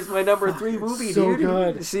literally is my number 3 movie, so dude.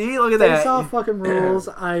 Good. See, look at that. Face Off fucking rules.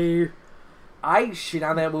 I shit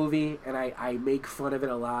on that movie and I make fun of it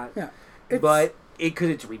a lot. Yeah. But because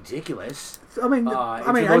it's ridiculous. It's the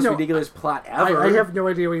most ridiculous plot ever. I have no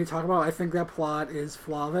idea what you're talking about. I think that plot is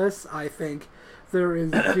flawless. I think there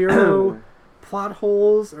is zero plot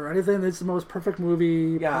holes or anything. It's the most perfect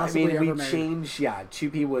movie possibly ever made. We change 2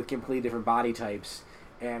 people with completely different body types,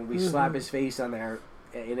 and we slap his face on there,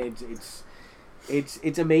 and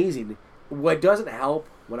it's amazing. What doesn't help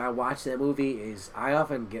when I watch that movie is I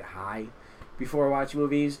often get high before I watch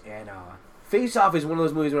movies, and Face Off is one of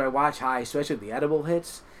those movies when I watch high, especially if the edible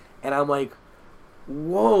hits, and I'm like,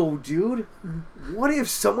 whoa, dude, what if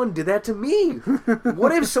someone did that to me?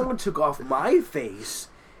 What if someone took off my face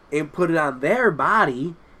and put it on their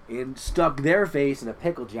body and stuck their face in a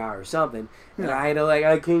pickle jar or something? And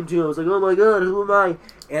I came to, I was like, oh my god, who am I?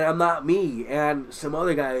 And I'm not me. And some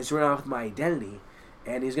other guy is running off with my identity,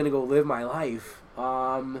 and he's gonna go live my life.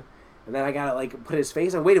 And then I gotta put his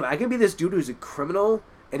face on. Wait a minute, I can be this dude who's a criminal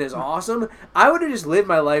and is awesome. I would have just lived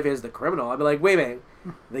my life as the criminal. I'd be like, wait a minute,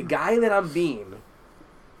 the guy that I'm being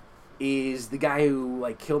is the guy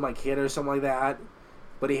who killed my kid or something like that,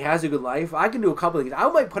 but he has a good life. I can do a couple of things. I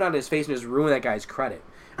might put on his face and just ruin that guy's credit.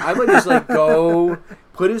 I might just go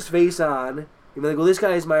put his face on and be like, well, this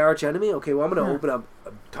guy is my arch enemy. Okay, well, I'm going to open up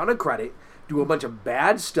a ton of credit, do a bunch of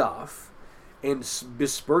bad stuff, and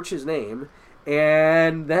besmirch his name,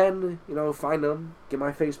 and then find him, get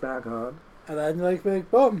my face back on. And then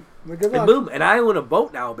boom, good luck. And boom, and I own a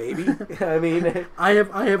boat now, baby. I have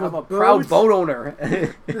I'm a proud boat owner.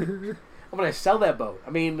 I'm gonna sell that boat.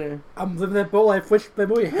 I'm living that boat life, which the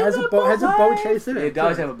movie has a boat chase in it. It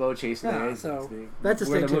does have a boat chase in it. So that's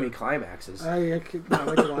where the movie climaxes. I like to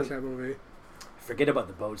watch that movie. Forget about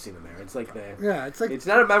the boat scene in there. It's it's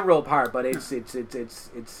not a memorable part, but it's on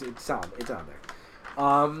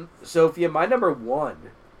there. So if you my number 1,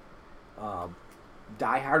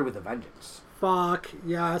 Die Hard with a Vengeance. Fuck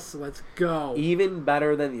yes, let's go. Even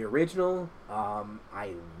better than the original.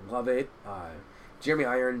 I love it. Jeremy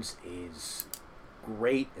Irons is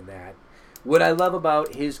great in that. What I love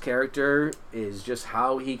about his character is just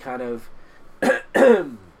how he kind of,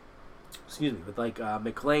 excuse me, with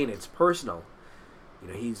McClane, it's personal.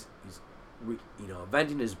 He's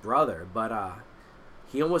avenging his brother, but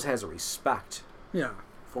he almost has a respect.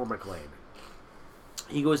 For McClane.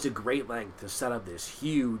 He goes to great length to set up this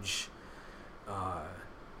huge,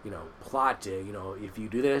 plot to, if you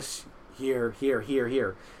do this, here.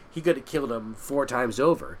 He could have killed him 4 times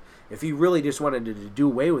over. If he really just wanted to do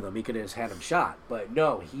away with him, he could have just had him shot. But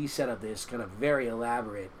no, he set up this kind of very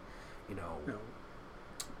elaborate,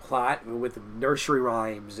 plot with nursery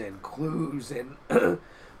rhymes and clues and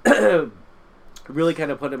really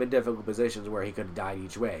kind of put him in difficult positions where he could have died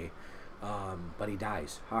each way. But he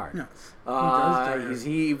dies hard. Yes.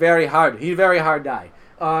 He very hard die.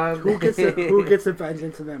 Who gets the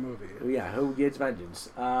vengeance in that movie? Yeah, who gets vengeance?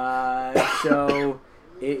 So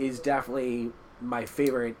it is definitely my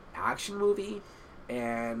favorite action movie,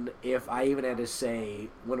 and if I even had to say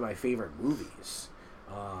one of my favorite movies,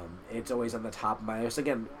 it's always on the top of my list.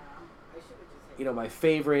 Again, my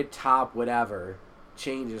favorite top whatever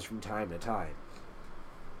changes from time to time.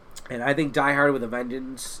 And I think Die Hard with a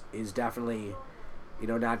Vengeance is definitely,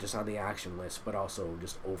 not just on the action list, but also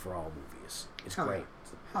just overall movies. It's great.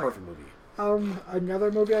 It's a perfect movie.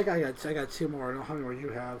 Another movie I got two more. I don't know how many more you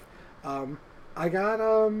have. I got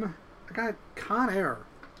Con Air.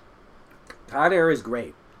 Con Air is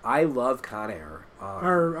great. I love Con Air.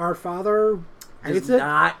 Our father does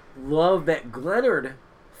not love that Glennard,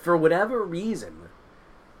 for whatever reason.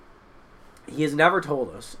 He has never told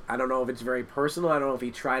us. I don't know if it's very personal. I don't know if he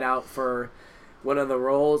tried out for one of the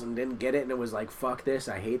roles and didn't get it, and it was like, fuck this,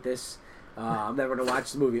 I hate this. I'm never going to watch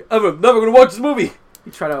this movie. I'm never going to watch this movie. He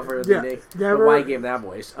tried out for the Nick. Why he gave him that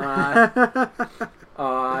voice.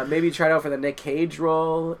 Maybe he tried out for the Nick Cage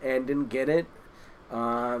role and didn't get it.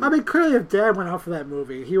 Clearly if Dad went out for that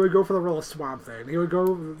movie, he would go for the role of Swamp Thing. He would go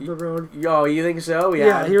the road. Oh, you think so?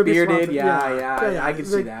 Yeah, he would bearded. be Yeah, I can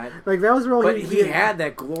see that. Like that was the role. But he had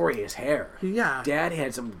that glorious hair. Yeah, Dad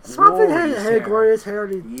had some Swamp Thing glorious hair. had glorious hair.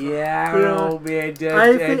 Yeah, I know, man.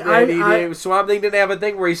 Swamp Thing didn't have a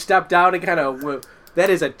thing where he stepped down and kind of. That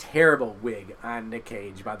is a terrible wig on Nick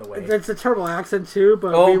Cage, by the way. It's a terrible accent, too.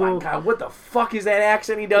 But God, what the fuck is that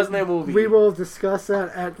accent he does in that movie? We will discuss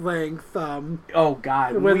that at length. Oh,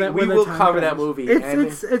 God. We will cover that movie.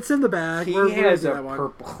 It's in the bag. He has a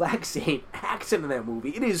perplexing accent in that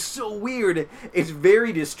movie. It is so weird. It's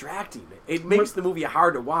very distracting. It makes the movie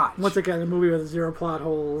hard to watch. Once again, a movie with zero plot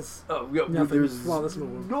holes. There's flawless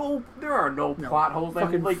movie. There are no plot holes.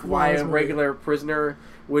 Like why a regular prisoner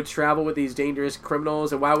would travel with these dangerous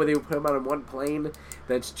criminals, and why would they put them on one plane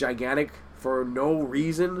that's gigantic for no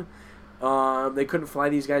reason? They couldn't fly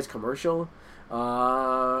these guys commercial.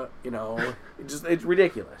 It's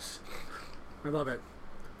ridiculous. I love it.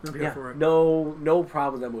 I'm here for it. No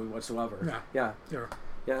problem with that movie whatsoever. Yeah. Sure.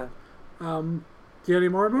 Yeah. Do you have any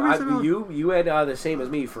more movies? You had the same as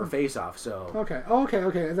me for Face Off, so okay.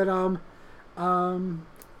 And then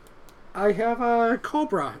I have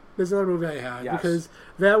Cobra. There's another movie I had because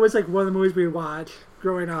that was like one of the movies we watched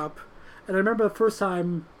growing up, and I remember the first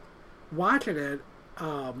time watching it.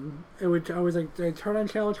 I was like, I turned on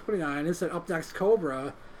channel 29. It said up next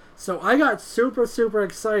Cobra, so I got super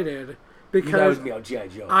excited because G.I.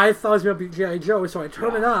 Joe. I thought it was going to be G.I. Joe, so I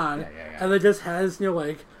turned it on, and it just has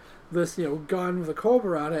like this gun with a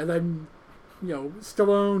Cobra on it, and then.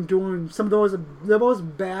 Stallone doing some of the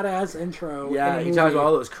most badass intro. Yeah, he talks about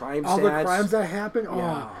all those crimes. All the crimes that happened.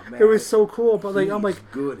 It was so cool. But I'm like,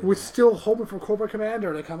 we're still hoping for Cobra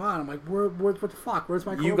Commander to come on. I'm like, what the fuck? Where's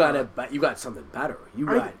my Cobra? You got something better. You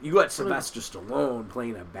got Sylvester Stallone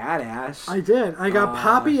playing a badass. I did. I got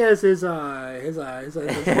Poppy as his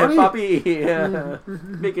buddy. Poppy,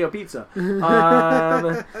 making a pizza.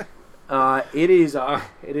 It is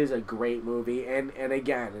a great movie, and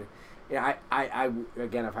again. Yeah,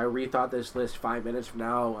 again, if I rethought this list 5 minutes from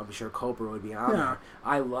now, I'm sure Cobra would be on there.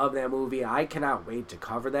 I love that movie. I cannot wait to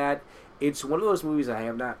cover that. It's one of those movies I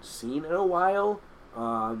have not seen in a while,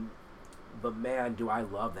 but man, do I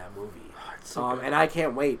love that movie. And I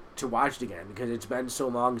can't wait to watch it again because it's been so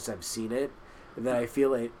long since I've seen it that I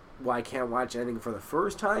feel I can't watch anything for the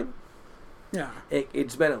first time. Yeah.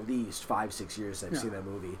 It's been at least 5-6 years since I've seen that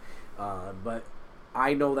movie. But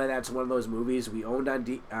I know that's one of those movies we owned on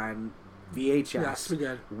VHS. Yes, we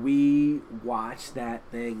did. We watched that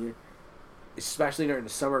thing, especially during the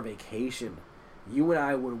summer vacation. You and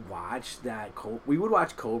I would watch that. We would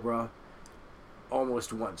watch Cobra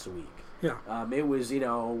almost once a week. Yeah. It was,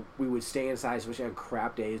 we would stay inside, especially on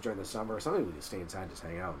crap days during the summer. Sometimes we would stay inside and just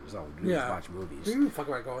hang out. Just watch movies. You fuck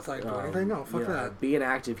about go outside and do anything. No, fuck that. Be an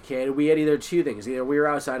active kid. We had either two things. Either we were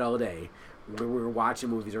outside all day, we were watching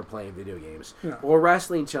movies or playing video games, or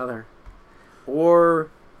wrestling each other, or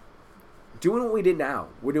doing what we did now.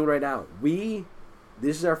 We're doing right now.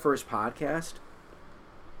 This is our first podcast,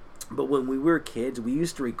 but when we were kids, we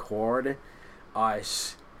used to record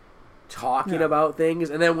us talking about things,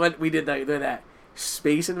 and then when we did that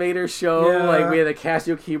Space Invaders show, like we had a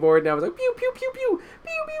Casio keyboard, and I was like pew pew pew pew pew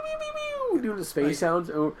pew pew pew pew, doing the space sounds.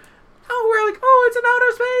 We're like, it's in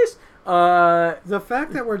outer space. The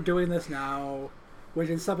fact that we're doing this now, which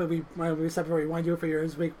is something we said before, we want to do it for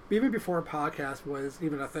years, even before a podcast was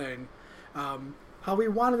even a thing. How we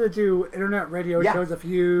wanted to do internet radio shows a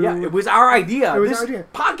few. Yeah, it was our idea. Our idea.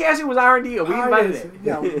 Podcasting was our idea. We invited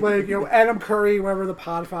it. Adam Curry, whatever the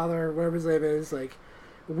Podfather, whatever his name is, like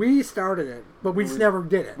we started it, but we just never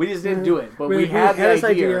did it. We just didn't do it, but we had this the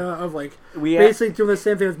idea of basically doing the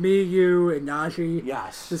same thing with me, you, and Najee.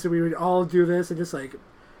 Yes. Just so we would all do this and just like.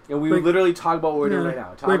 And we would literally talk about what we're doing right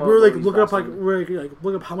now. We're looking up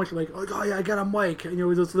look up how much oh yeah, I got a mic, and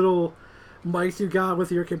those little mics you got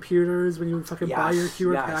with your computers when you fucking buy your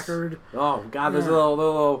Hewlett Packard. Oh god, those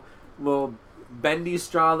little bendy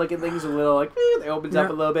straw looking things, a little it opens up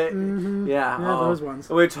a little bit. Mm-hmm. Yeah, those ones.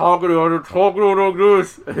 We're talking like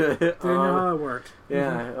this. Didn't know how it worked.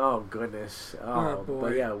 Yeah. Mm-hmm. Oh goodness. Oh boy.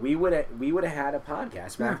 But yeah, we would have had a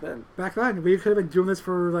podcast back then. Back then, we could have been doing this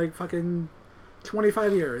for like fucking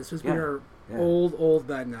 25 years. Because we are old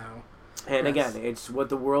then now. And again, it's what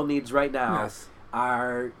the world needs right now. Yes.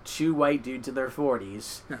 Are two white dudes in their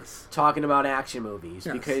 40s talking about action movies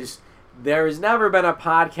because there has never been a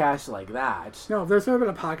podcast like that. No, there's never been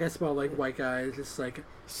a podcast about like white guys just like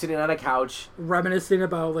sitting on a couch reminiscing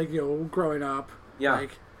about like growing up. Yeah.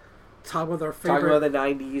 Like talk about their favorite. Talking about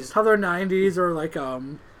the 90s. Talk about their 90s or like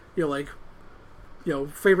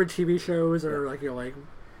favorite TV shows or like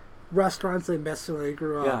restaurants they missed when they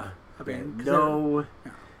grew up. Yeah. I mean,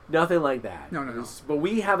 nothing like that. No. But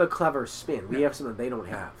we have a clever spin. We have something they don't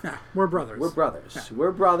have. Yeah, we're brothers. We're brothers. Yeah.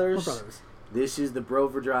 We're brothers. This is the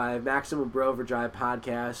Maximum Bro Overdrive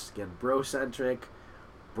podcast. Again, bro-centric,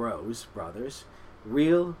 brothers,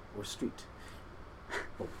 real or street.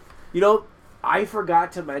 I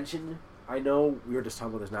forgot to mention, I know we were just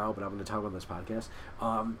talking about this now, but I'm going to talk about this podcast.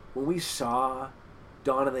 When we saw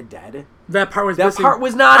Dawn of the Dead, that part was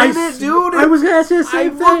not in it, dude. I was going to ask you the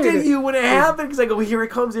same thing. I looked at you when it happened because I go, here it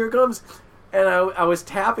comes. And I was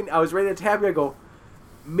tapping, I was ready to tap you. I go,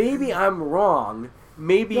 maybe I'm wrong.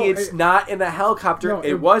 Maybe it's not in the helicopter. No,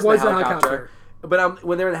 it was in the helicopter. But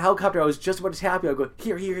when they're in the helicopter, I was just about to tap you. I go,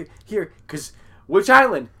 here. Because which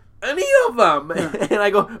island? Any of them. Yeah. And I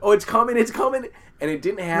go, oh, it's coming. And it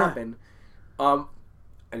didn't happen. Yeah.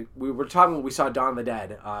 And we were talking when we saw Dawn of the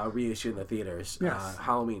Dead reissue in the theaters,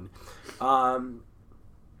 Halloween. And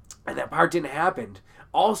that part didn't happen.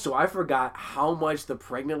 Also, I forgot how much the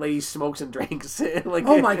pregnant lady smokes and drinks.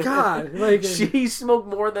 Oh my god! She smoked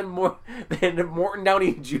more than Morton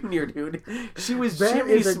Downey Jr., dude. She was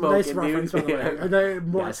chimney smoking, nice dude.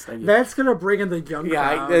 Yes, that's gonna bring in the young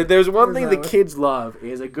crowd. Yeah, there's one thing the kids love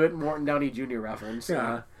is a good Morton Downey Jr. reference.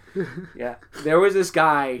 Yeah, there was this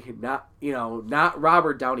guy, not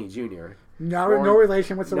Robert Downey Jr. No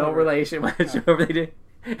relation whatsoever. No relation whatsoever. They did.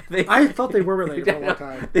 I thought they were related for a long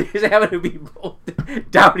time. They just happened to be both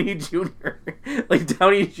Downey Jr. Like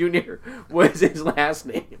Downey Jr. was his last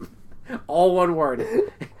name. All one word.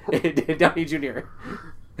 Downey Jr.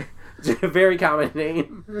 It's a very common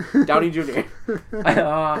name. Downey Jr.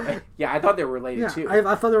 I thought they were related too. I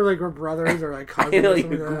thought they were like brothers or like cousins. I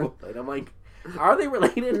Googled it. I'm like, are they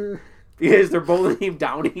related? Because they're both named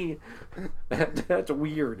Downey. That's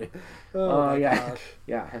weird. Oh my gosh.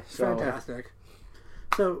 Yeah. So, fantastic.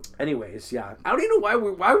 So, anyways, I don't even know why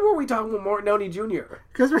were we talking about Morton Downey Jr.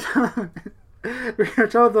 Because we're talking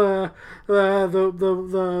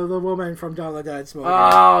the woman from Dawn of the Dead smoking.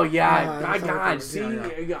 Oh yeah, my God! See,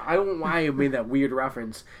 I don't know why I made that weird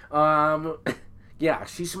reference.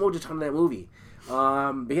 She smoked a ton in that movie.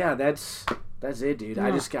 But yeah, that's it, dude. Yeah.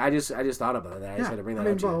 I just thought about that. I just had to bring that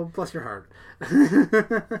up. Well, bless your heart.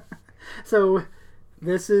 So,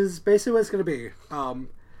 this is basically what it's gonna be.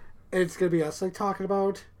 It's gonna be us talking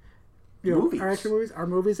about movies. Our action movies, our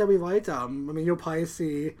movies that we liked. You'll probably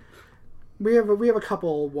see we have a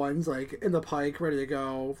couple ones in the pike ready to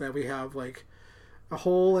go that we have a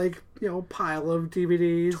whole pile of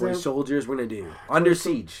DVDs. Toy Soldiers, we're gonna do Under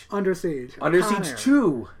Siege. Under Siege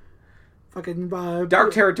 2. Fucking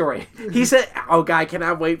Dark Territory. He said, "Oh, guy, I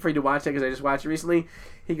cannot wait for you to watch that because I just watched it recently."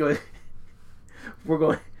 He goes,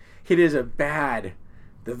 it is a bad.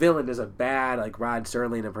 The villain does a bad Rod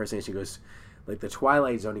Serling impersonation. He goes the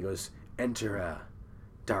Twilight Zone. He goes, enter a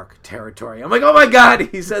dark territory. I'm like, oh my god,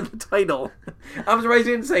 he said the title. I'm surprised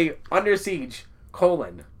he didn't say Under Siege,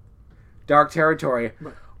 dark territory.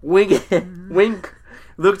 Wink, wink.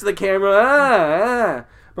 Look to the camera.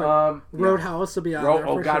 Roadhouse will be out there.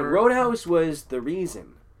 Oh god, sure. Roadhouse was the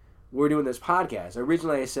reason we're doing this podcast.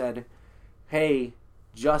 Originally I said, hey,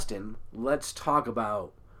 Justin, let's talk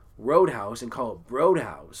about Roadhouse and call it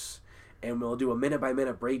Broadhouse, and we'll do a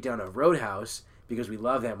minute-by-minute breakdown of Roadhouse because we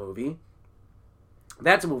love that movie.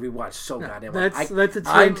 That's a movie we watched so goddamn much. That's a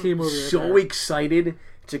TNT movie. I'm so excited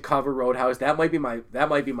to cover Roadhouse. That might be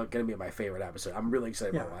gonna be my favorite episode. I'm really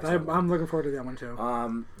excited about watching. I'm looking forward to that one too.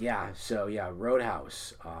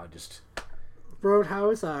 Roadhouse.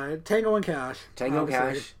 Roadhouse. Tango and Cash. Tango and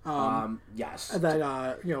Cash. Yes. And then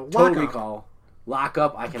Total Recall. Lock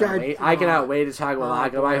Up, I cannot wait. I cannot wait to talk about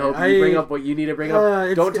Lock Up. I hope you bring up what you need to bring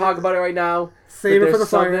up. Don't talk about it right now. Save it for the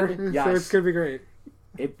fire. Yes. So it's going to be great.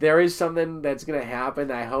 If there is something that's going to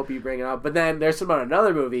happen, I hope you bring it up. But then there's about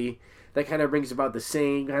another movie that kind of brings about the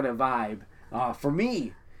same kind of vibe for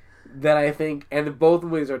me that I think, and both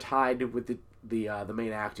movies are tied with the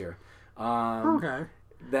main actor. Okay.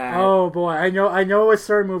 That, oh boy, I know a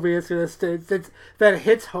certain movie is that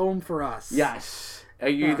hits home for us. Yes.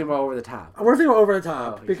 You think about Over the Top? We're thinking Over the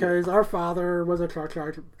Top because our father was a truck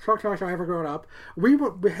driver growing up.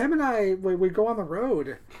 Him and I, we go on the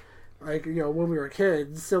road. Like, when we were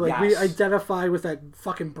kids. So, we identify with that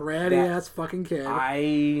fucking bratty-ass fucking kid.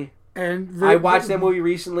 I watched that movie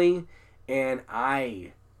recently, and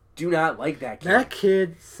I do not like that kid. That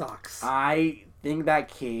kid sucks. I think that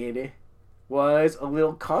kid was a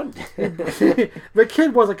little cunt. The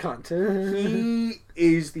kid was a cunt. He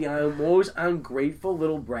is the most ungrateful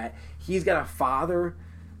little brat. He's got a father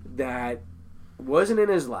that wasn't in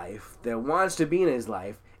his life, that wants to be in his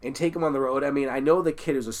life, and take him on the road. I mean, I know the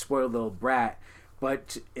kid is a spoiled little brat,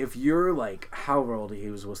 but if you're like, however old he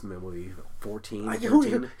was in the movie, 14,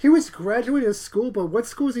 13? He was graduating school, but what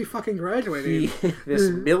school is he fucking graduating? This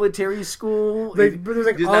military school. But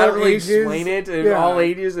there's does not really explain it in all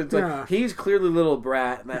ages. It's like, he's clearly a little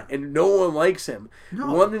brat, and no one likes him.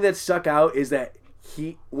 No. One thing that stuck out is that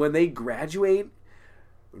when they graduate,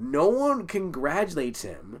 no one congratulates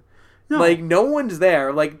him. No. Like, no one's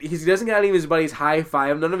there. Like, he doesn't get any of his buddies high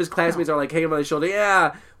five. None of his classmates are like, hey, him on the shoulder.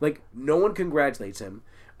 Yeah. Like, no one congratulates him.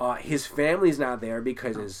 His family's not there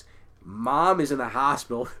because his mom is in the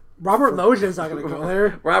hospital. Robert Loggia's not going to go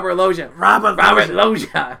there. Robert Loggia.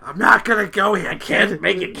 I'm not going to go here, kid.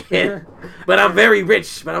 Make it, kid. But I'm very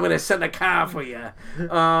rich, but I'm going to send a car for you.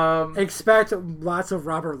 Expect lots of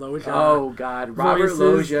Robert Loggia. Oh, God. Robert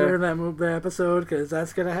Loggia. During that episode, because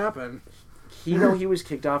that's going to happen. He was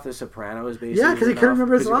kicked off The Sopranos, basically. Yeah, because he couldn't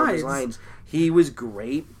remember his lines. He was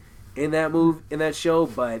great in that show,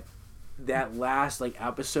 but that last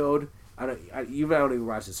episode, I don't even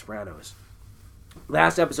watch The Sopranos.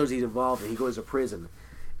 Last episode, he's involved and he goes to prison,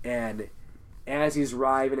 and as he's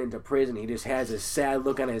arriving into prison, he just has this sad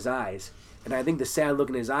look on his eyes, and I think the sad look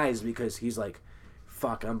in his eyes is because he's like,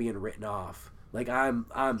 "Fuck, I'm being written off. Like my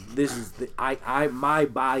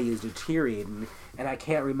body is deteriorating, and I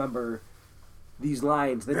can't remember." These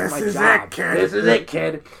lines. That's my job. This is it,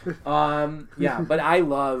 kid. Yeah, but I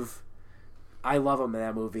love him in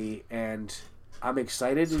that movie, and I'm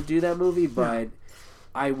excited to do that movie. But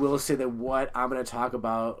I will say that what I'm going to talk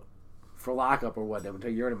about for Lock Up or what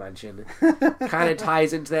you're going to mention kind of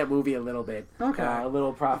ties into that movie a little bit. Okay. A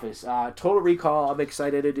little preface. Total Recall. I'm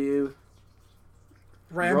excited to do.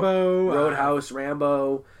 Rambo. Roadhouse.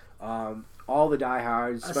 Rambo. All the Die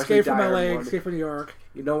Hards. Escape from LA. Escape from New York.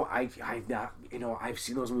 I've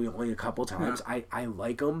seen those movies only a couple times. Yeah. I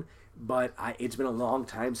like them, but it's been a long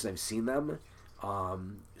time since I've seen them.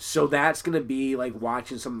 So that's gonna be like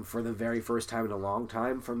watching something for the very first time in a long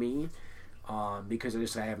time for me,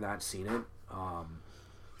 because I have not seen it.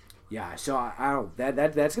 Yeah, so I don't.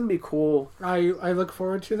 That's gonna be cool. I look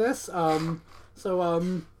forward to this. Brian,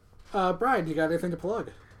 you got anything to plug?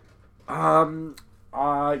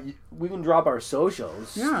 We can drop our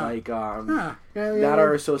socials. Yeah. Not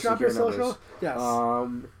our social security numbers. Yes.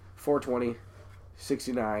 420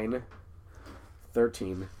 69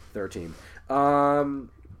 13 13. Where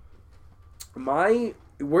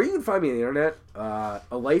you can find me on the internet, A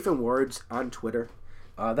Life in Words on Twitter.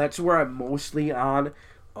 That's where I'm mostly on.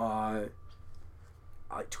 I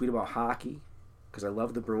tweet about hockey because I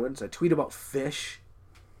love the Bruins. I tweet about Fish,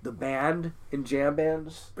 the band and jam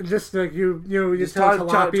bands. Just like you just tell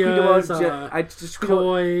tilapia, I just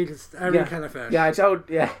koi, just every kind of fish. Yeah, it's out.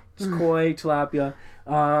 Yeah, just koi, tilapia,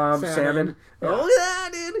 salmon. Yeah. Oh yeah,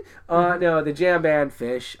 dude. No, the jam band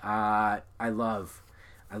Fish. I love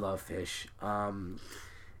Fish. And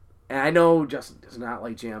I know Justin does not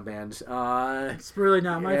like jam bands. It's really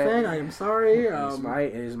not my thing. I am sorry.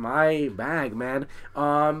 It is my bag, man.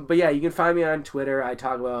 But yeah, you can find me on Twitter. I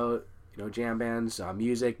talk about jam bands,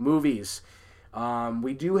 music, movies.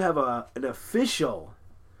 We do have an official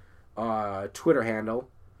Twitter handle.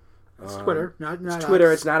 It's Twitter, not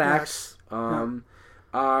Twitter. X. It's not X.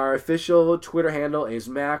 Our official Twitter handle is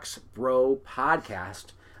Max Bro Podcast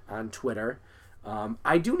on Twitter.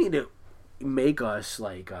 I do need to make us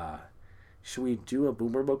should we do a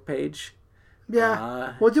Boomer Book page?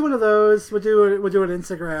 Yeah, we'll do one of those. We'll do an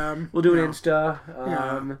Instagram. We'll do an Insta.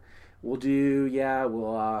 We'll do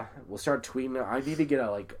we'll start tweeting. I need to get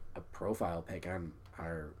a profile pic on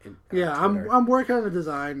our Twitter. I'm working on the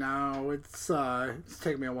design now. It's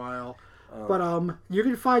taking me a while, but you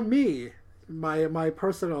can find me my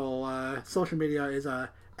personal social media is at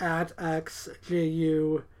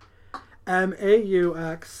XJUMAUX,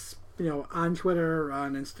 on Twitter,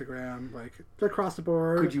 on Instagram, like across the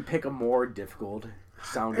board. Could you pick a more difficult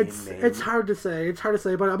sounding name? It's hard to say,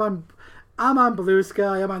 but I'm on Blue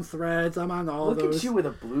Sky, I'm on Threads, I'm on all Look those. Look at you with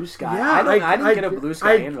a Blue Sky. Yeah, I didn't get a Blue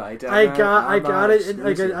Sky invite. I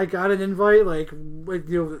got an invite, like with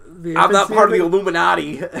the. I'm not part of the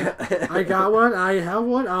Illuminati. I got one. I have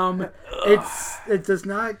one. It does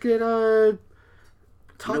not get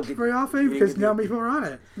touched very often because not many people are on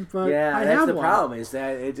it. But yeah, I that's have the one. problem. Is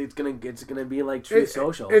that it's gonna be like Truth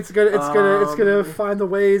Social. It's gonna find the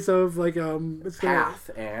ways of like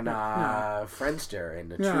Path and Friendster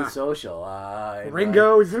and Truth Social.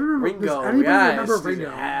 Ringo. Does anybody remember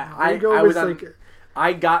Ringo?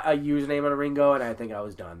 I got a username on Ringo, and I think I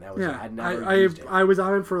was done. That was I'd never used it. I was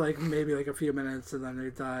on it for like maybe like a few minutes, and then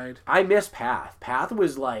it died. I miss Path. Path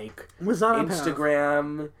was like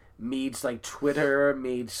Instagram meets like Twitter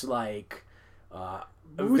meets like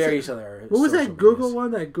various other. What was that Google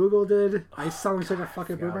one that Google did? I sound like a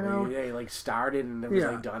fucking boomer now. They like started and it was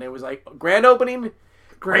like done. It was like grand opening.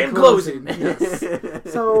 Grand closing. Yes.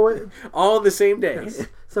 So all on the same day. Yes.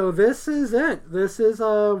 So this is it. This is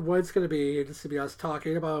what it's going to be. It's going to be us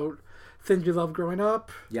talking about things we loved growing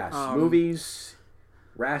up. Yes, movies,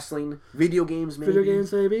 wrestling, video games, maybe.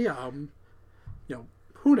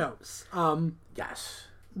 Who knows? Yes.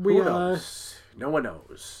 Who knows? No one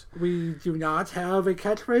knows. We do not have a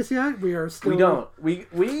catchphrase yet. We are still. We don't.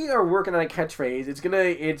 We are working on a catchphrase. It's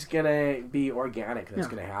gonna be organic. That's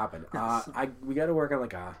gonna happen. Yes. We got to work on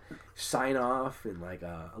like a sign off and like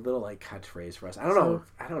a little like catchphrase for us. I don't know.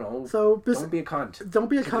 So don't be a cunt. Don't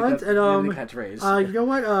be a cunt. And catchphrase. You know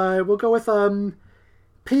what? We'll go with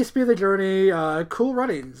peace be the journey. Cool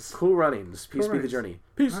runnings. Cool runnings. Peace be the journey.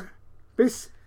 Peace. Right. Peace.